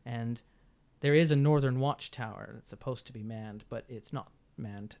far. And there is a northern watchtower that's supposed to be manned, but it's not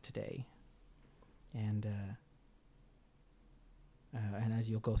manned today. And as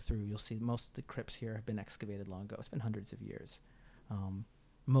you'll go through, you'll see most of the crypts here have been excavated long ago. It's been hundreds of years.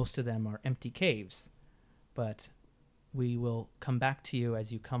 Most of them are empty caves, but we will come back to you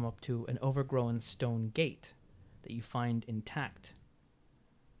as you come up to an overgrown stone gate that you find intact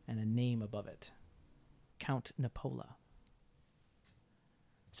and a name above it, Count Napola.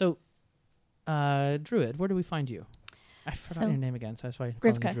 So, Druid, where do we find you? I forgot your name again, so that's why I'm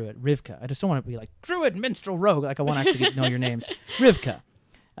calling you Druid. Rivka. I just don't want to be like Druid, Minstrel, Rogue. Like I want to actually get to know your names. Rivka.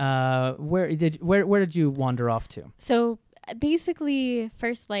 Where did you wander off to? So basically,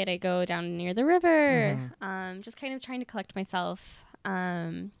 first light, I go down near the river, just kind of trying to collect myself.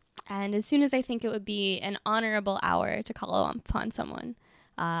 And as soon as I think it would be an honorable hour to call upon someone,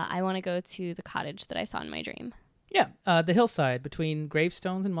 I want to go to the cottage that I saw in my dream. Yeah, the hillside between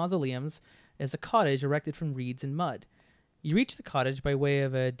gravestones and mausoleums is a cottage erected from reeds and mud. You reach the cottage by way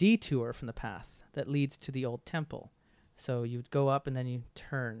of a detour from the path that leads to the old temple. So you go up and then you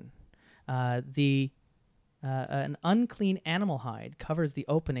turn. An unclean animal hide covers the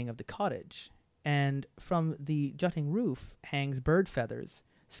opening of the cottage, and from the jutting roof hangs bird feathers,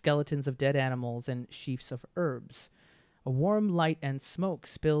 skeletons of dead animals, and sheafs of herbs. A warm light and smoke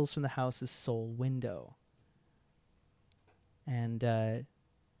spills from the house's sole window. And,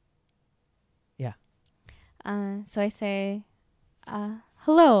 so I say,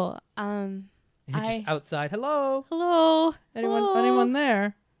 Hello. Just outside. Hello. Hello. Anyone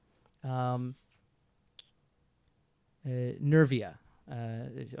there? Nervia,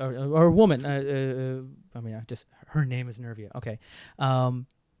 or a woman. Her name is Nervia. Okay. A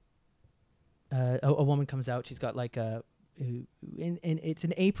woman comes out. She's got like and it's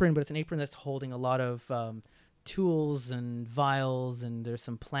an apron, but it's an apron that's holding a lot of tools and vials, and there's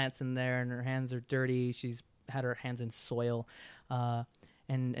some plants in there, and her hands are dirty. She's had her hands in soil,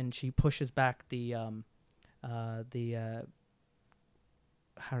 and she pushes back the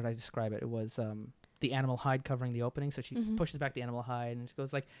how did I describe it? It was the animal hide covering the opening. So she pushes back the animal hide and she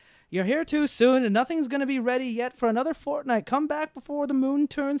goes like, "You're here too soon, and nothing's going to be ready yet for another fortnight. Come back before the moon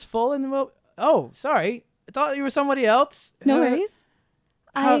turns full, and we'll." Oh, sorry. I thought you were somebody else. No worries.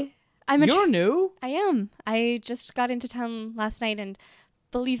 You're new. I am. I just got into town last night, and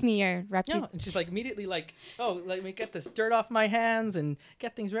believe me, your reputation. Yeah, and she's like immediately like, "Oh, let me get this dirt off my hands and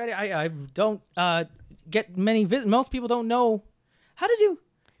get things ready." I don't get many visits. Most people don't know. How did you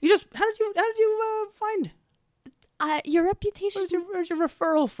find your reputation? Where's your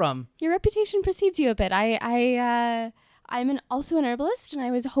referral from? Your reputation precedes you a bit. I'm also an herbalist, and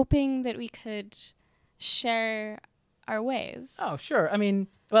I was hoping that we could share our ways. Oh, sure. I mean,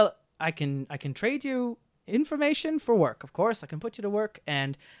 well, I can trade you information for work. Of course, I can put you to work,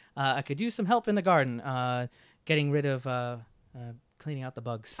 and I could use some help in the garden, getting rid of cleaning out the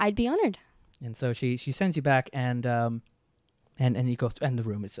bugs. I'd be honored. And so she sends you back, and you go and the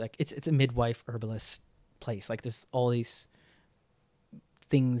room. It's like it's a midwife herbalist place. Like there's all these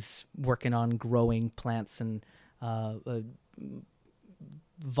things working on growing plants and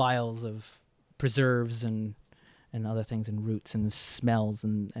vials of preserves and other things and roots and smells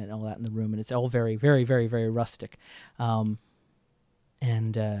and all that in the room. And it's all very, very, very, very rustic. I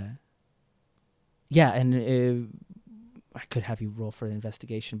could have you roll for an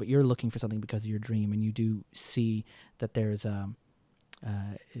investigation, but you're looking for something because of your dream, and you do see that there's in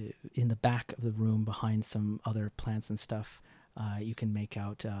the back of the room behind some other plants and stuff, you can make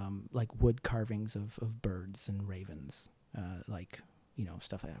out like wood carvings of birds and ravens,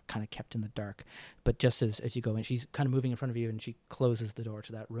 stuff kind of kept in the dark. But just as you go in, she's kind of moving in front of you, and she closes the door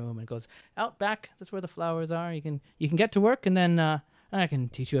to that room and goes, "Out back, that's where the flowers are. You can get to work, and then I can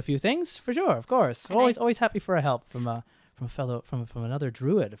teach you a few things for sure. Of course, always happy for a help from another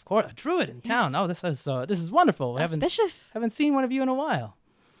druid. Of course, a druid in town. Oh, this is wonderful. Suspicious. Haven't seen one of you in a while."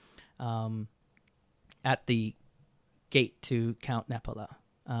 At the gate to Count Nepola,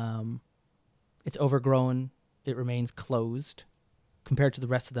 it's overgrown. It remains closed. Compared to the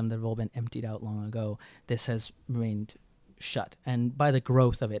rest of them that have all been emptied out long ago, this has remained shut. And by the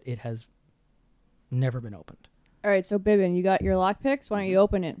growth of it, it has never been opened. All right, so Bibbin, you got your lockpicks? Why don't you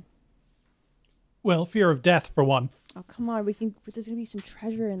open it? Well, fear of death, for one. Oh, come on. There's going to be some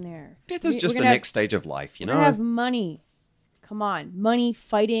treasure in there. Death is just the next stage of life, you know? We're going to have money. Come on. Money,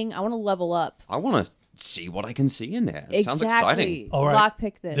 fighting. I want to level up. I want to see what I can see in there. It sounds exciting. All right.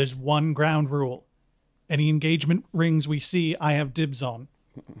 Lockpick this. There's one ground rule. Any engagement rings we see, I have dibs on.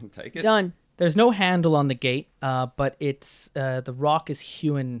 Take it. Done. There's no handle on the gate, but it's the rock is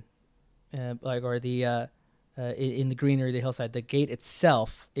hewn, in the greenery of the hillside. The gate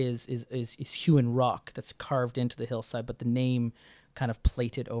itself is hewn rock that's carved into the hillside, but the name kind of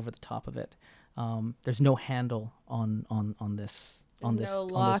plated over the top of it. There's no handle on this. There's no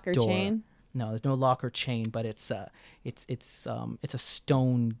lock or chain. No, there's no lock or chain, but it's a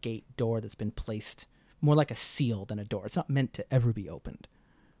stone gate door that's been placed more like a seal than a door. It's not meant to ever be opened.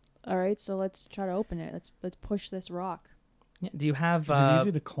 All right, so let's try to open it. Let's push this rock. Yeah, do you have? Is it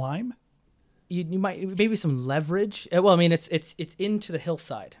easy to climb? You might maybe some leverage. Well, I mean, it's into the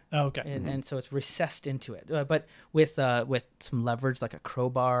hillside. Oh, okay, and so it's recessed into it, but with some leverage like a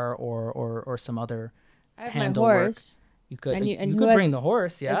crowbar or some other I have handle my horse. work. You could bring the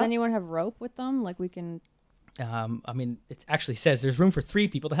horse. Yeah. Does anyone have rope with them? Like we can. I mean, it actually says there's room for 3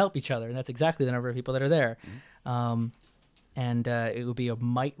 people to help each other, and that's exactly the number of people that are there. And it would be a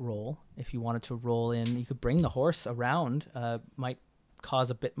might roll if you wanted to roll in. You could bring the horse around. Might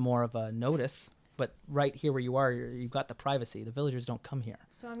cause a bit more of a notice, but right here where you are, you've got the privacy. The villagers don't come here.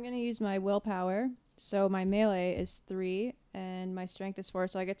 So I'm going to use my willpower. So my melee is 3, and my strength is 4,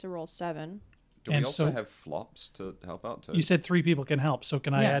 so I get to roll 7. Do we also have flops to help out too? You said 3 people can help, so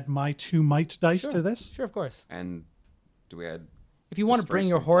can I add my 2 might dice to this? Sure, of course. And do we add? If you want to bring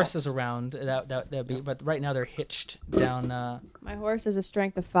your horses around, that'd be. But right now they're hitched down. My horse has a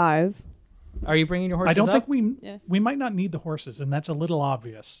strength of 5. Are you bringing your horses? I don't up? think we might not need the horses, and that's a little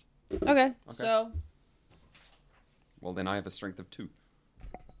obvious. Okay. So. Well, then I have a strength of 2.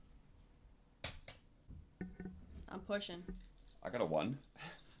 I'm pushing. I got a 1.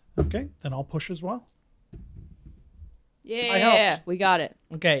 Okay, then I'll push as well. Yeah, we got it.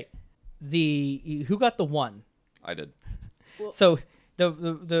 Okay, who got the 1? I did. So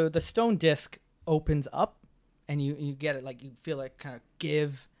the stone disc opens up, and you get it, like you feel it kind of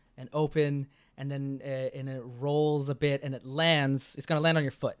give and open, and then and it rolls a bit, and it lands. It's gonna land on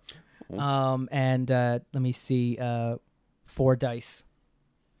your foot. And let me see, 4 dice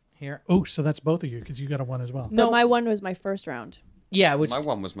here. Oh, so that's both of you because you got a 1 as well. No, but my 1 was my first round. Yeah, which my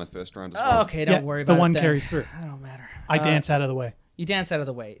 1 was my first round as well. Oh, okay, don't worry about it. The 1 then. carries through. That don't matter. I dance out of the way. You dance out of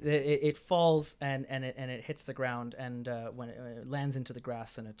the way. It falls and it hits the ground, and when it lands into the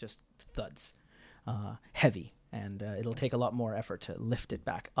grass, and it just thuds, heavy, and it'll take a lot more effort to lift it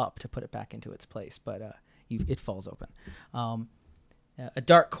back up to put it back into its place. But it falls open. A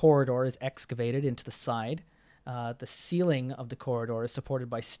dark corridor is excavated into the side. The ceiling of the corridor is supported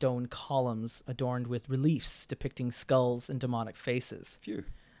by stone columns adorned with reliefs depicting skulls and demonic faces. Phew.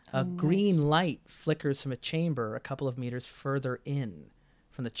 A green light flickers from a chamber a couple of meters further in.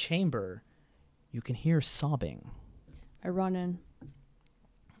 From the chamber, you can hear sobbing. I run in.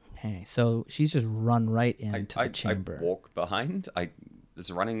 Okay, so she's just run right into the chamber. I walk behind.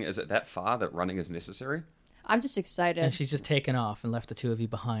 Is it that far that running is necessary? I'm just excited. And she's just taken off and left the two of you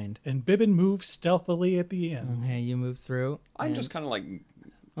behind. And Bibbin moves stealthily at the end. Okay, you move through. I'm just kind of like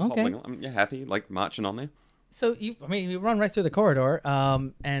hobbling. You're happy, like marching on there. So you run right through the corridor,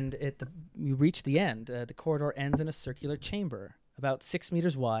 and you reach the end. The corridor ends in a circular chamber, about 6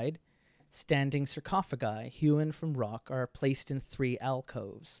 meters wide. Standing sarcophagi, hewn from rock, are placed in 3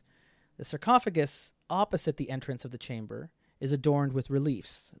 alcoves. The sarcophagus opposite the entrance of the chamber is adorned with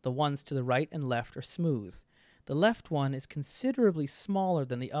reliefs. The ones to the right and left are smooth. The left one is considerably smaller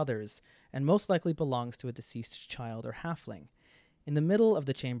than the others, and most likely belongs to a deceased child or halfling. In the middle of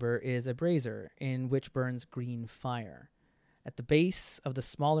the chamber is a brazier, in which burns green fire. At the base of the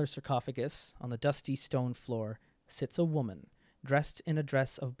smaller sarcophagus, on the dusty stone floor, sits a woman, dressed in a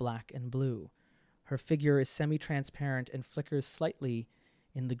dress of black and blue. Her figure is semi-transparent and flickers slightly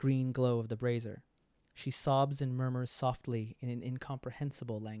in the green glow of the brazier. She sobs and murmurs softly in an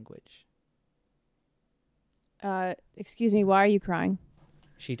incomprehensible language. Excuse me, why are you crying?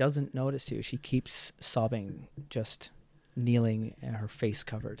 She doesn't notice you. She keeps sobbing, just kneeling and her face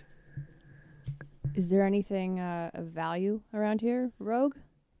covered. Is there anything of value around here, Rogue,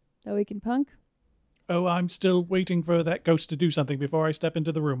 that we can punk? Oh, I'm still waiting for that ghost to do something before I step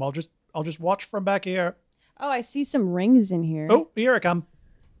into the room. I'll just watch from back here. Oh, I see some rings in here. Oh, here I come.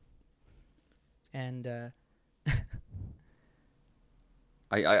 And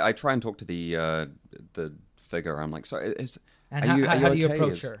I try and talk to the figure. I'm like, so is. And how do you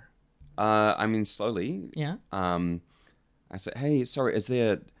approach her? I mean, slowly. Yeah. I say, hey, sorry,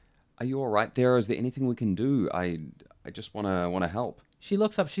 are you all right there? Is there anything we can do? I just want to help. She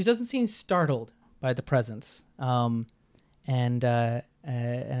looks up. She doesn't seem startled by the presence. And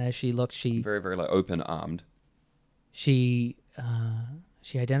as she looks, she very, very like open armed. She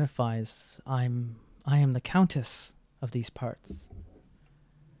identifies. I am the Countess of these parts.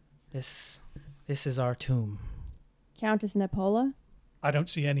 This is our tomb. Countess Nepola? I don't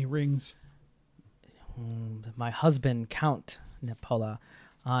see any rings. My husband, Count Nepola.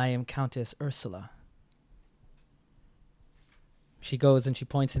 I am Countess Ursula. She goes and she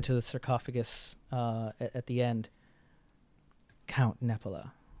points into the sarcophagus at the end. Count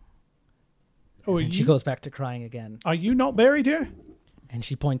Nepola. Oh, and she goes back to crying again. Are you not buried here? And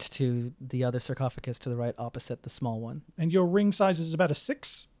she points to the other sarcophagus to the right opposite the small one. And your ring size is about a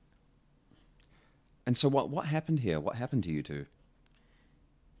 6? And so what happened here? What happened to you two?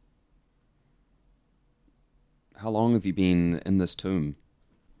 How long have you been in this tomb?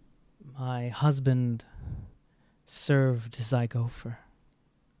 My husband served Zygofer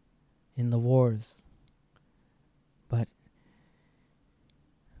in the wars. But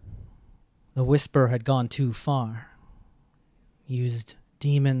the Whisper had gone too far. Used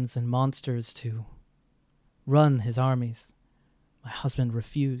demons and monsters to run his armies. My husband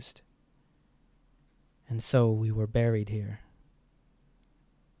refused. And so we were buried here.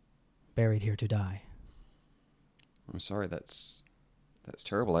 Buried here to die. I'm sorry, that's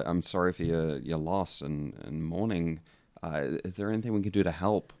terrible. I'm sorry for your loss and mourning. Is there anything we can do to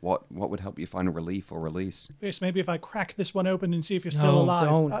help? What would help you find a relief or release? Yes, maybe if I crack this one open and see if you're still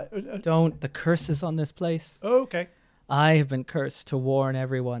alive. Don't. The curse is on this place. Okay. I have been cursed to warn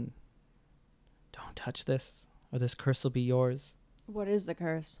everyone. Don't touch this, or this curse will be yours. What is the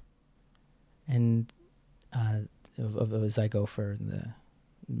curse? And of Zygofer,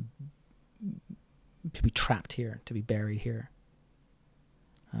 to be trapped here, to be buried here,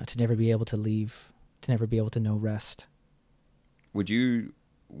 to never be able to leave, to never be able to know rest.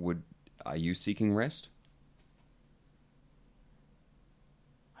 Are you seeking rest?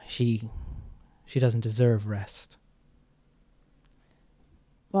 She doesn't deserve rest.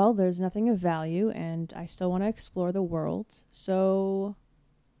 Well, there's nothing of value, and I still want to explore the world. So,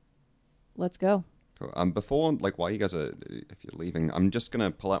 let's go. Cool. Before, while you guys are, if you're leaving, I'm just gonna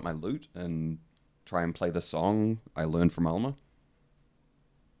pull out my lute and try and play the song I learned from Alma.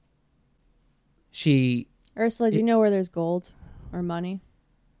 Ursula, do you know where there's gold or money?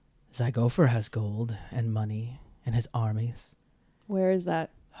 Zygopher has gold and money and his armies. Where is that?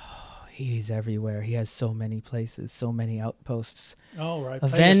 He's everywhere. He has so many places, so many outposts. All right.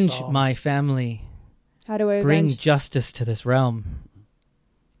 Avenge my family. How do I bring justice to this realm?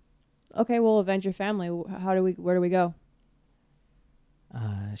 Okay, we'll avenge your family. Where do we go?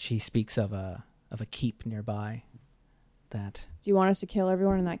 She speaks of a keep nearby. Do you want us to kill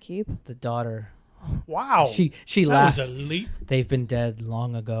everyone in that keep? The daughter. Wow. She laughs. That was a leap. They've been dead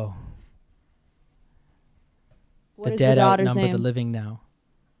long ago. What the dead outnumber name? The living now.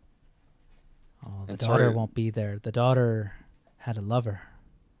 Oh, the daughter won't be there. The daughter had a lover.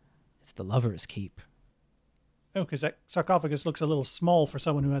 It's the lover's keep. Oh, because that sarcophagus looks a little small for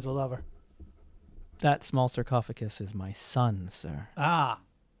someone who has a lover. That small sarcophagus is my son, sir. Ah.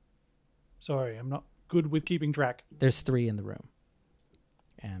 Sorry, I'm not good with keeping track. There's 3 in the room.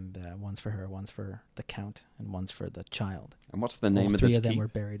 And one's for her, one's for the count, and one's for the child. And what's the name of this keep? 3 of them were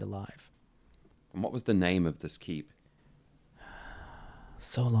buried alive. And what was the name of this keep?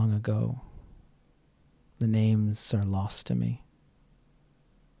 So long ago. The names are lost to me.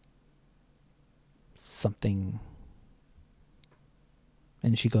 Something.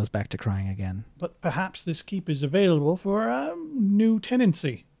 And she goes back to crying again. But perhaps this keep is available for new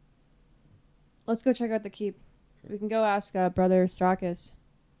tenancy. Let's go check out the keep. We can go ask Brother Stracus.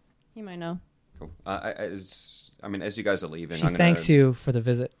 He might know. Cool. As you guys are leaving, she thanks you for the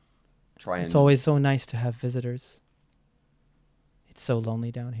visit. It's always so nice to have visitors. It's so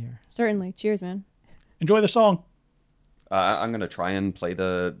lonely down here. Certainly. Cheers, man. Enjoy the song. I'm going to try and play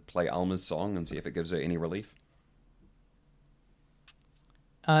Alma's song and see if it gives her any relief.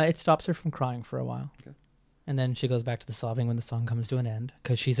 It stops her from crying for a while. Okay. And then she goes back to the sobbing when the song comes to an end,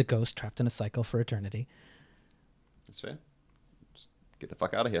 because she's a ghost trapped in a cycle for eternity. That's fair. Just get the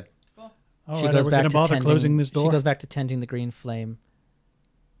fuck out of here. Cool. All right, are we going to bother closing this door? She goes back to tending the green flame.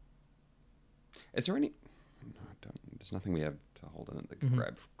 Is there any... No, there's nothing we have to hold in it that could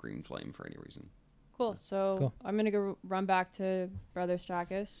grab green flame for any reason. Cool. So I'm going to go run back to Brother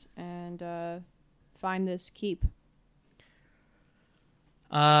Stracus and find this keep.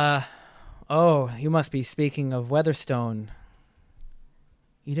 Oh, you must be speaking of Weatherstone.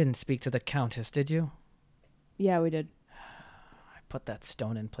 You didn't speak to the Countess, did you? Yeah, we did. I put that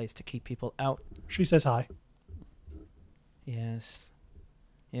stone in place to keep people out. She says hi. Yes.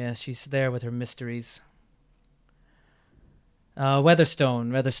 Yes, she's there with her mysteries.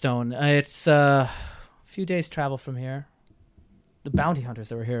 Weatherstone. It's a few days' travel from here. The bounty hunters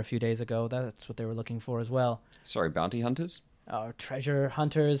that were here a few days ago, that's what they were looking for as well. Sorry, bounty hunters? Treasure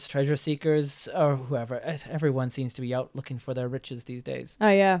hunters, treasure seekers, or whoever. Everyone seems to be out looking for their riches these days. Oh,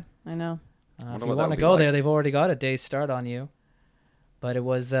 yeah, I know. If you want to go there, they've already got a day's start on you. But it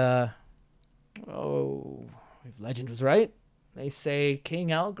was, if legend was right, they say King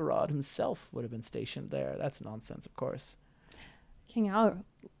Algarod himself would have been stationed there. That's nonsense, of course. King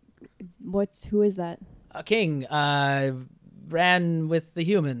who is that? A king ran with the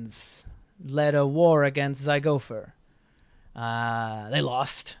humans, led a war against Zygopher. They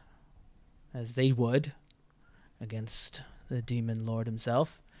lost, as they would, against the demon lord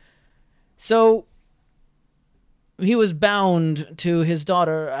himself. So he was bound to his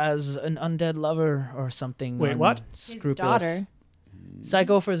daughter as an undead lover or something. Wait, what? His daughter?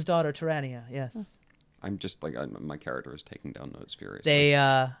 Zygopher's daughter, Tyrannia, yes. I'm just my character is taking down notes furiously.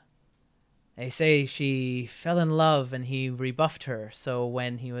 They say she fell in love and he rebuffed her. So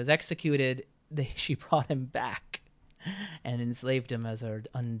when he was executed, she brought him back and enslaved him as her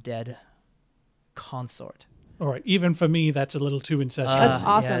undead consort. All right, even for me, that's a little too incestuous. That's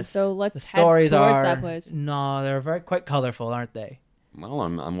awesome. Yes. So let's head towards that place. No, they're quite colorful, aren't they? Well,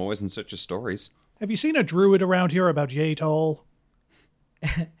 I'm always in search of stories. Have you seen a druid around here about Yatol?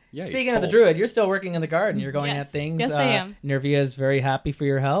 Yeah. Speaking of the druid, you're still working in the garden. You're going at things. Yes, I am. Nervia is very happy for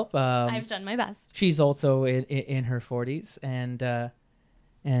your help. I've done my best. She's also in her 40s, and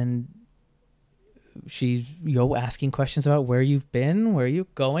she's asking questions about where you've been, where you're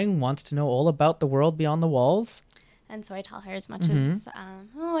going, wants to know all about the world beyond the walls. And so I tell her as much as,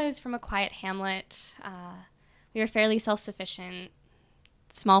 I was from a quiet hamlet. We were fairly self-sufficient.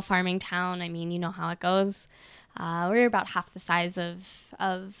 small farming town. I mean, you know how it goes. We're about half the size of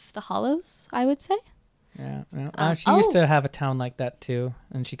the Hollows, I would say. Yeah. She used to have a town like that too,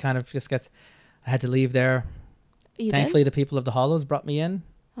 and she kind of just gets. I had to leave there. Thankfully, the people of the Hollows brought me in.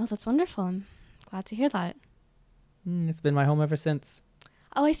 Oh, that's wonderful. I'm glad to hear that. It's been my home ever since.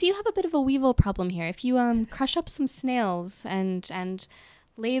 Oh, I see you have a bit of a weevil problem here. If you crush up some snails and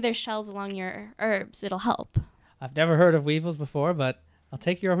lay their shells along your herbs, it'll help. I've never heard of weevils before, but I'll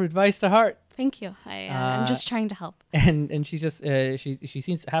take your advice to heart. Thank you. I'm just trying to help. And she just she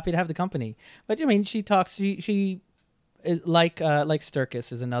seems happy to have the company. But I mean, she talks. She is like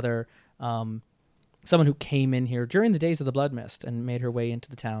Sturkis is another someone who came in here during the days of the Blood Mist and made her way into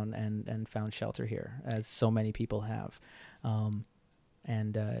the town and found shelter here, as so many people have.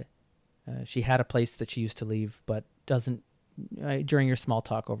 She had a place that she used to leave, but doesn't. During your small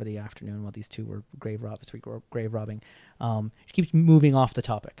talk over the afternoon, while these two were grave robbing, she keeps moving off the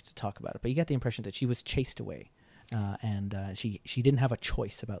topic to talk about it. But you get the impression that she was chased away, and she didn't have a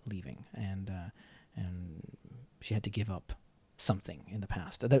choice about leaving, and she had to give up something in the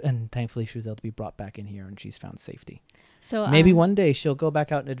past. And thankfully, she was able to be brought back in here, and she's found safety. So maybe one day she'll go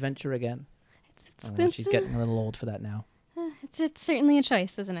back out and adventure again. She's getting a little old for that now. It's certainly a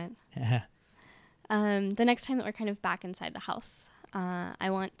choice, isn't it? Yeah. The next time that we're kind of back inside the house, I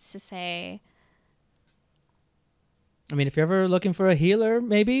want to say... I mean, if you're ever looking for a healer,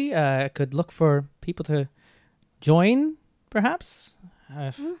 maybe, I could look for people to join, perhaps.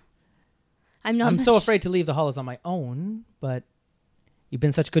 I'm so afraid to leave the Hollows on my own, but you've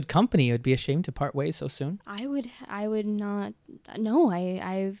been such good company, it would be a shame to part ways so soon. I would not... No,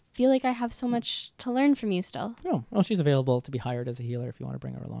 I feel like I have so much to learn from you still. Oh, well, she's available to be hired as a healer if you want to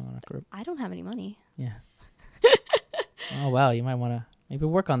bring her along on a group. I don't have any money. Yeah. Oh, wow, you might want to maybe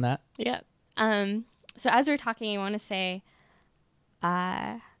work on that. Yeah. So as we're talking, I want to say...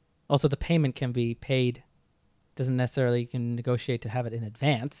 Also, the payment can be paid. Doesn't necessarily, you can negotiate to have it in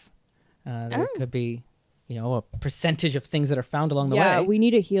advance. There could be... a percentage of things that are found along the way. Yeah, we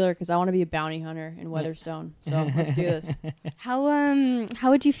need a healer because I want to be a bounty hunter in Weatherstone. So let's do this. How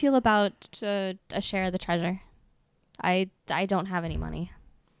would you feel about a share of the treasure? I don't have any money.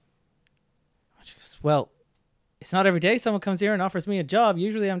 Well, it's not every day someone comes here and offers me a job.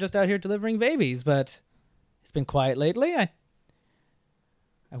 Usually I'm just out here delivering babies, but it's been quiet lately. I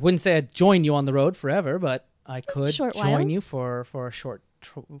wouldn't say I'd join you on the road forever, but I could join you for a short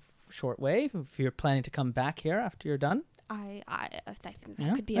way if you're planning to come back here after you're done. I think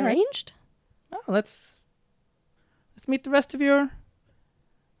that could be arranged. Well, let's meet the rest of your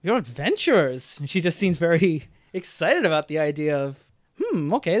adventurers. And she just seems very excited about the idea of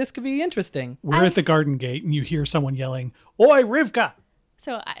okay, this could be interesting. We're at the garden gate and you hear someone yelling, "Oi, Rivka!"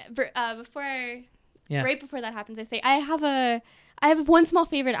 So right before that happens, I say, I have one small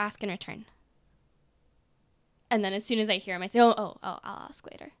favor to ask in return. And then as soon as I hear him, I say, I'll ask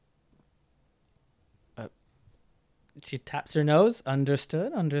later. She taps her nose.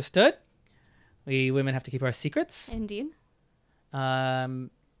 Understood. We women have to keep our secrets. Indeed. And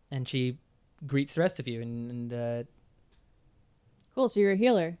she greets the rest of you. And cool. So you're a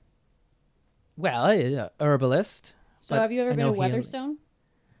healer. Well, a herbalist. So have you ever been to Weatherstone?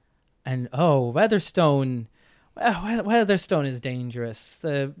 Weatherstone. Well, Weatherstone is dangerous.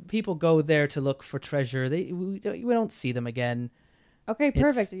 People go there to look for treasure. We don't see them again. Okay,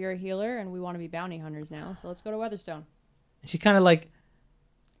 perfect. You're a healer, and we want to be bounty hunters now, so let's go to Weatherstone. She kind of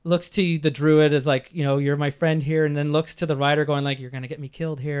looks to the druid as you're my friend here, and then looks to the rider going you're going to get me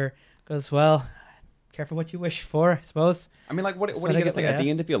killed here. Goes, well, careful what you wish for, I suppose. I mean, what are you going to think at the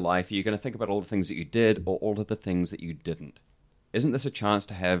end of your life? Are you going to think about all the things that you did or all of the things that you didn't? Isn't this a chance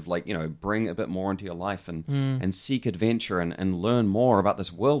to have, bring a bit more into your life and seek adventure and learn more about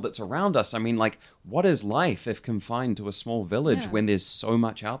this world that's around us? I mean, what is life if confined to a small village when there's so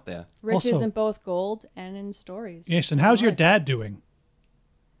much out there? Riches also, in both gold and in stories. Yes, and how's your dad doing?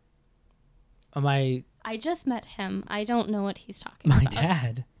 I just met him. I don't know what he's talking about. My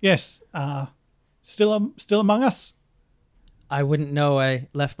dad? Yes. Still among us? I wouldn't know. I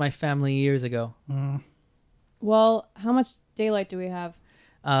left my family years ago. Well, how much daylight do we have?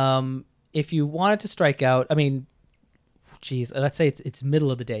 If you wanted to strike out, I mean, let's say it's middle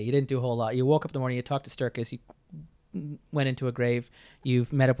of the day. You didn't do a whole lot. You woke up in the morning, you talked to Sturkis, you went into a grave,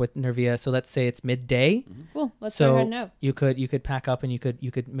 you've met up with Nervia, so let's say it's midday. Mm-hmm. Cool, let's go ahead and out. You could pack up and you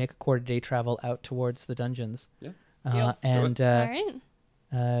could make a quarter day travel out towards the dungeons. Yeah. All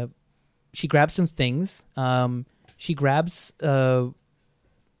right. She grabs some things. She grabs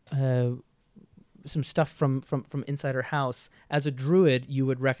some stuff from inside her house. As a druid, you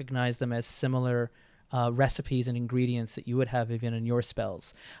would recognize them as similar recipes and ingredients that you would have even in your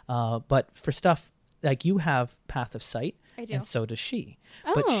spells. But for stuff like you have Path of Sight, I do. And so does she.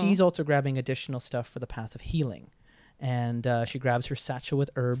 Oh. But she's also grabbing additional stuff for the Path of Healing. And she grabs her satchel with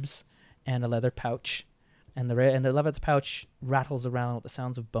herbs and a leather pouch. And the leather pouch rattles around with the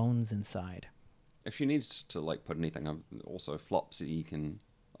sounds of bones inside. If she needs to put anything, also Flopsy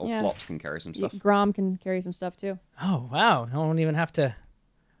Flops can carry some stuff. Grom can carry some stuff too. Oh, wow. I don't even have to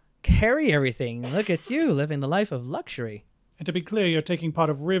carry everything. Look at you, living the life of luxury. And to be clear, you're taking part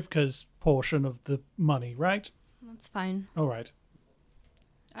of Rivka's portion of the money, right? That's fine. All right.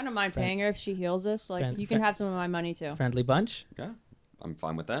 I don't mind paying her if she heals us. You can have some of my money too. Friendly bunch? Yeah, I'm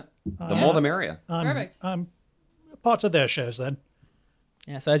fine with that. The more the merrier. Perfect. Parts of their shares then.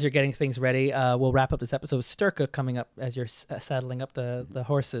 Yeah, so as you're getting things ready, we'll wrap up this episode with Sturka coming up as you're saddling up the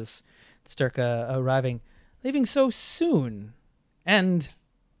horses. Sturka arriving, leaving so soon. And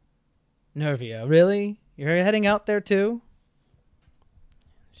Nervia, really? You're heading out there too?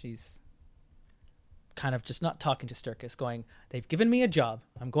 She's kind of just not talking to Sturkis, going, they've given me a job.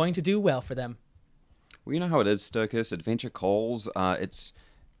 I'm going to do well for them. Well, you know how it is, Sturkis. Adventure calls. It's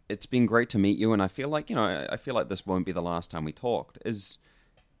been great to meet you, and I feel like this won't be the last time we talked.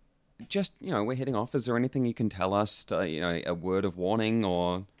 We're heading off. Is there anything you can tell us? A word of warning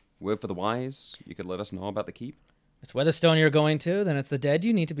or word for the wise you could let us know about the keep? It's Weatherstone you're going to, then it's the dead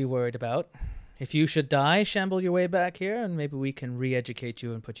you need to be worried about. If you should die, shamble your way back here, and maybe we can re-educate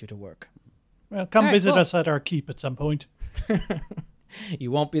you and put you to work. Well, come visit us at our keep at some point.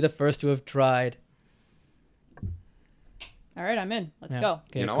 You won't be the first to have tried. All right, I'm in. Let's go.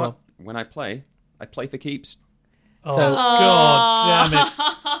 Okay, you know what? When I play for keeps. Oh, God damn it.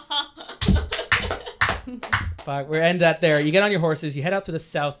 Fine, we'll end that there. You get on your horses, you head out to the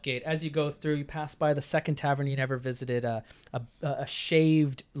south gate. As you go through, you pass by the second tavern you never visited, a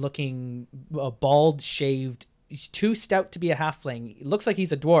shaved-looking, bald-shaved. He's too stout to be a halfling. It looks like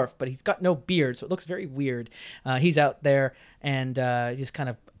he's a dwarf, but he's got no beard, so it looks very weird. He's out there and just kind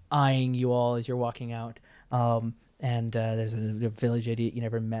of eyeing you all as you're walking out. And there's a village idiot you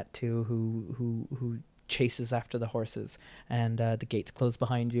never met too, who chases after the horses, and the gates close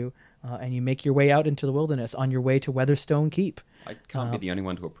behind you, and you make your way out into the wilderness on your way to Weatherstone Keep. I can't be the only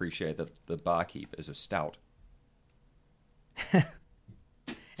one to appreciate that the barkeep is a stout.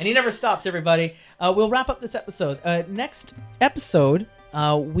 And he never stops, everybody. We'll wrap up this episode. Next episode,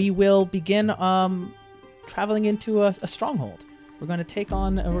 we will begin traveling into a stronghold. We're going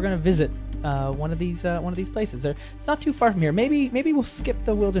to visit one of these places. It's not too far from here. Maybe we'll skip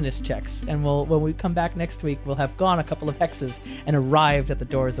the wilderness checks, and when we come back next week, we'll have gone a couple of hexes and arrived at the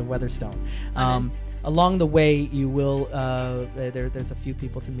doors of Weatherstone. Along the way, you will there's a few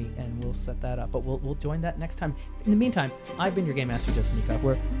people to meet, and we'll set that up. But we'll join that next time. In the meantime, I've been your game master, Justin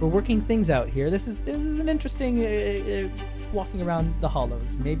Nikov. We're working things out here. This is an interesting walking around the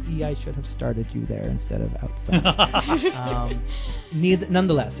hollows. Maybe I should have started you there instead of outside.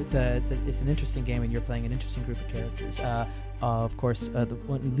 Nonetheless, it's an interesting game, and you're playing an interesting group of characters. Of course, the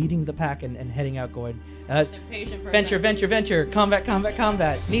one leading the pack and heading out, going venture,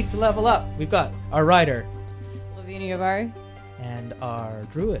 combat. Need to level up. We've got our rider, Lavinia Avari, and our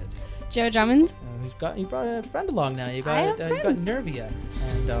druid, Joe Drummond. You brought a friend along now. You got Nervia,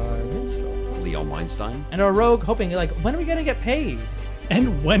 and our minstrel, Leon Weinstein, and our rogue. Hoping when are we gonna get paid?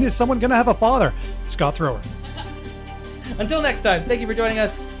 And when is someone gonna have a father? Scott Thrower. Until next time, thank you for joining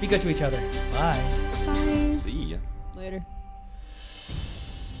us. Be good to each other. Bye. Bye. See ya. Later.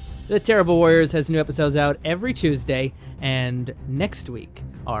 The Terrible Warriors has new episodes out every Tuesday, and next week,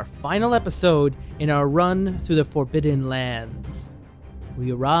 our final episode in our run through the Forbidden Lands.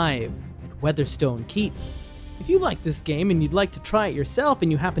 We arrive at Weatherstone Keep. If you like this game and you'd like to try it yourself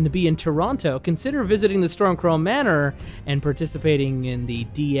and you happen to be in Toronto, consider visiting the Stormcrow Manor and participating in the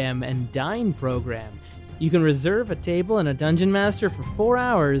DM and Dine program. You can reserve a table and a dungeon master for 4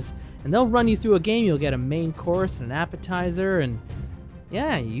 hours, and they'll run you through a game. You'll get a main course and an appetizer, and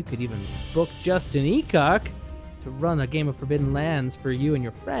yeah, you could even book Justin Eacock to run a game of Forbidden Lands for you and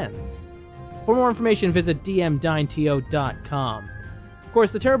your friends. For more information, visit dmdineto.com. Of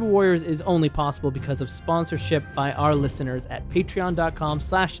course, The Terrible Warriors is only possible because of sponsorship by our listeners at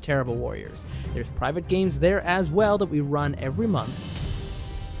patreon.com/terriblewarriors. There's private games there as well that we run every month,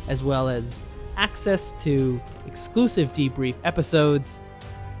 as well as access to exclusive debrief episodes,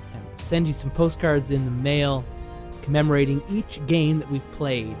 and we'll send you some postcards in the mail commemorating each game that we've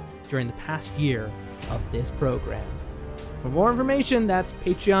played during the past year of this program. For more information, that's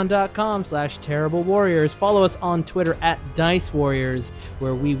patreon.com/terriblewarriors. Follow us on Twitter at Dice Warriors,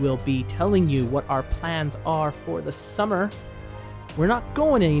 where we will be telling you what our plans are for the summer. We're not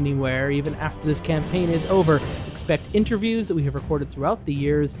going anywhere even after this campaign is over. Expect interviews that we have recorded throughout the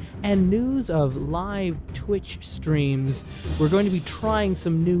years and news of live Twitch streams. We're going to be trying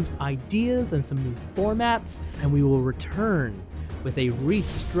some new ideas and some new formats, and we will return with a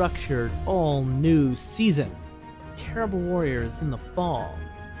restructured, all-new season of Terrible Warriors in the fall.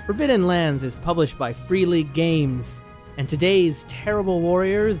 Forbidden Lands is published by Free League Games, and today's Terrible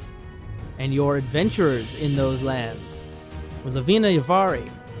Warriors and your adventurers in those lands were Lavina Yavari,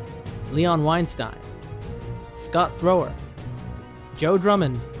 Leon Weinstein, Scott Thrower, Joe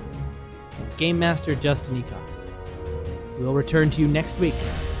Drummond, and Game Master Justin Econ. We will return to you next week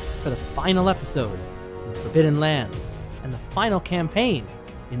for the final episode of Forbidden Lands and the final campaign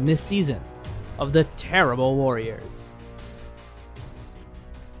in this season of the Terrible Warriors.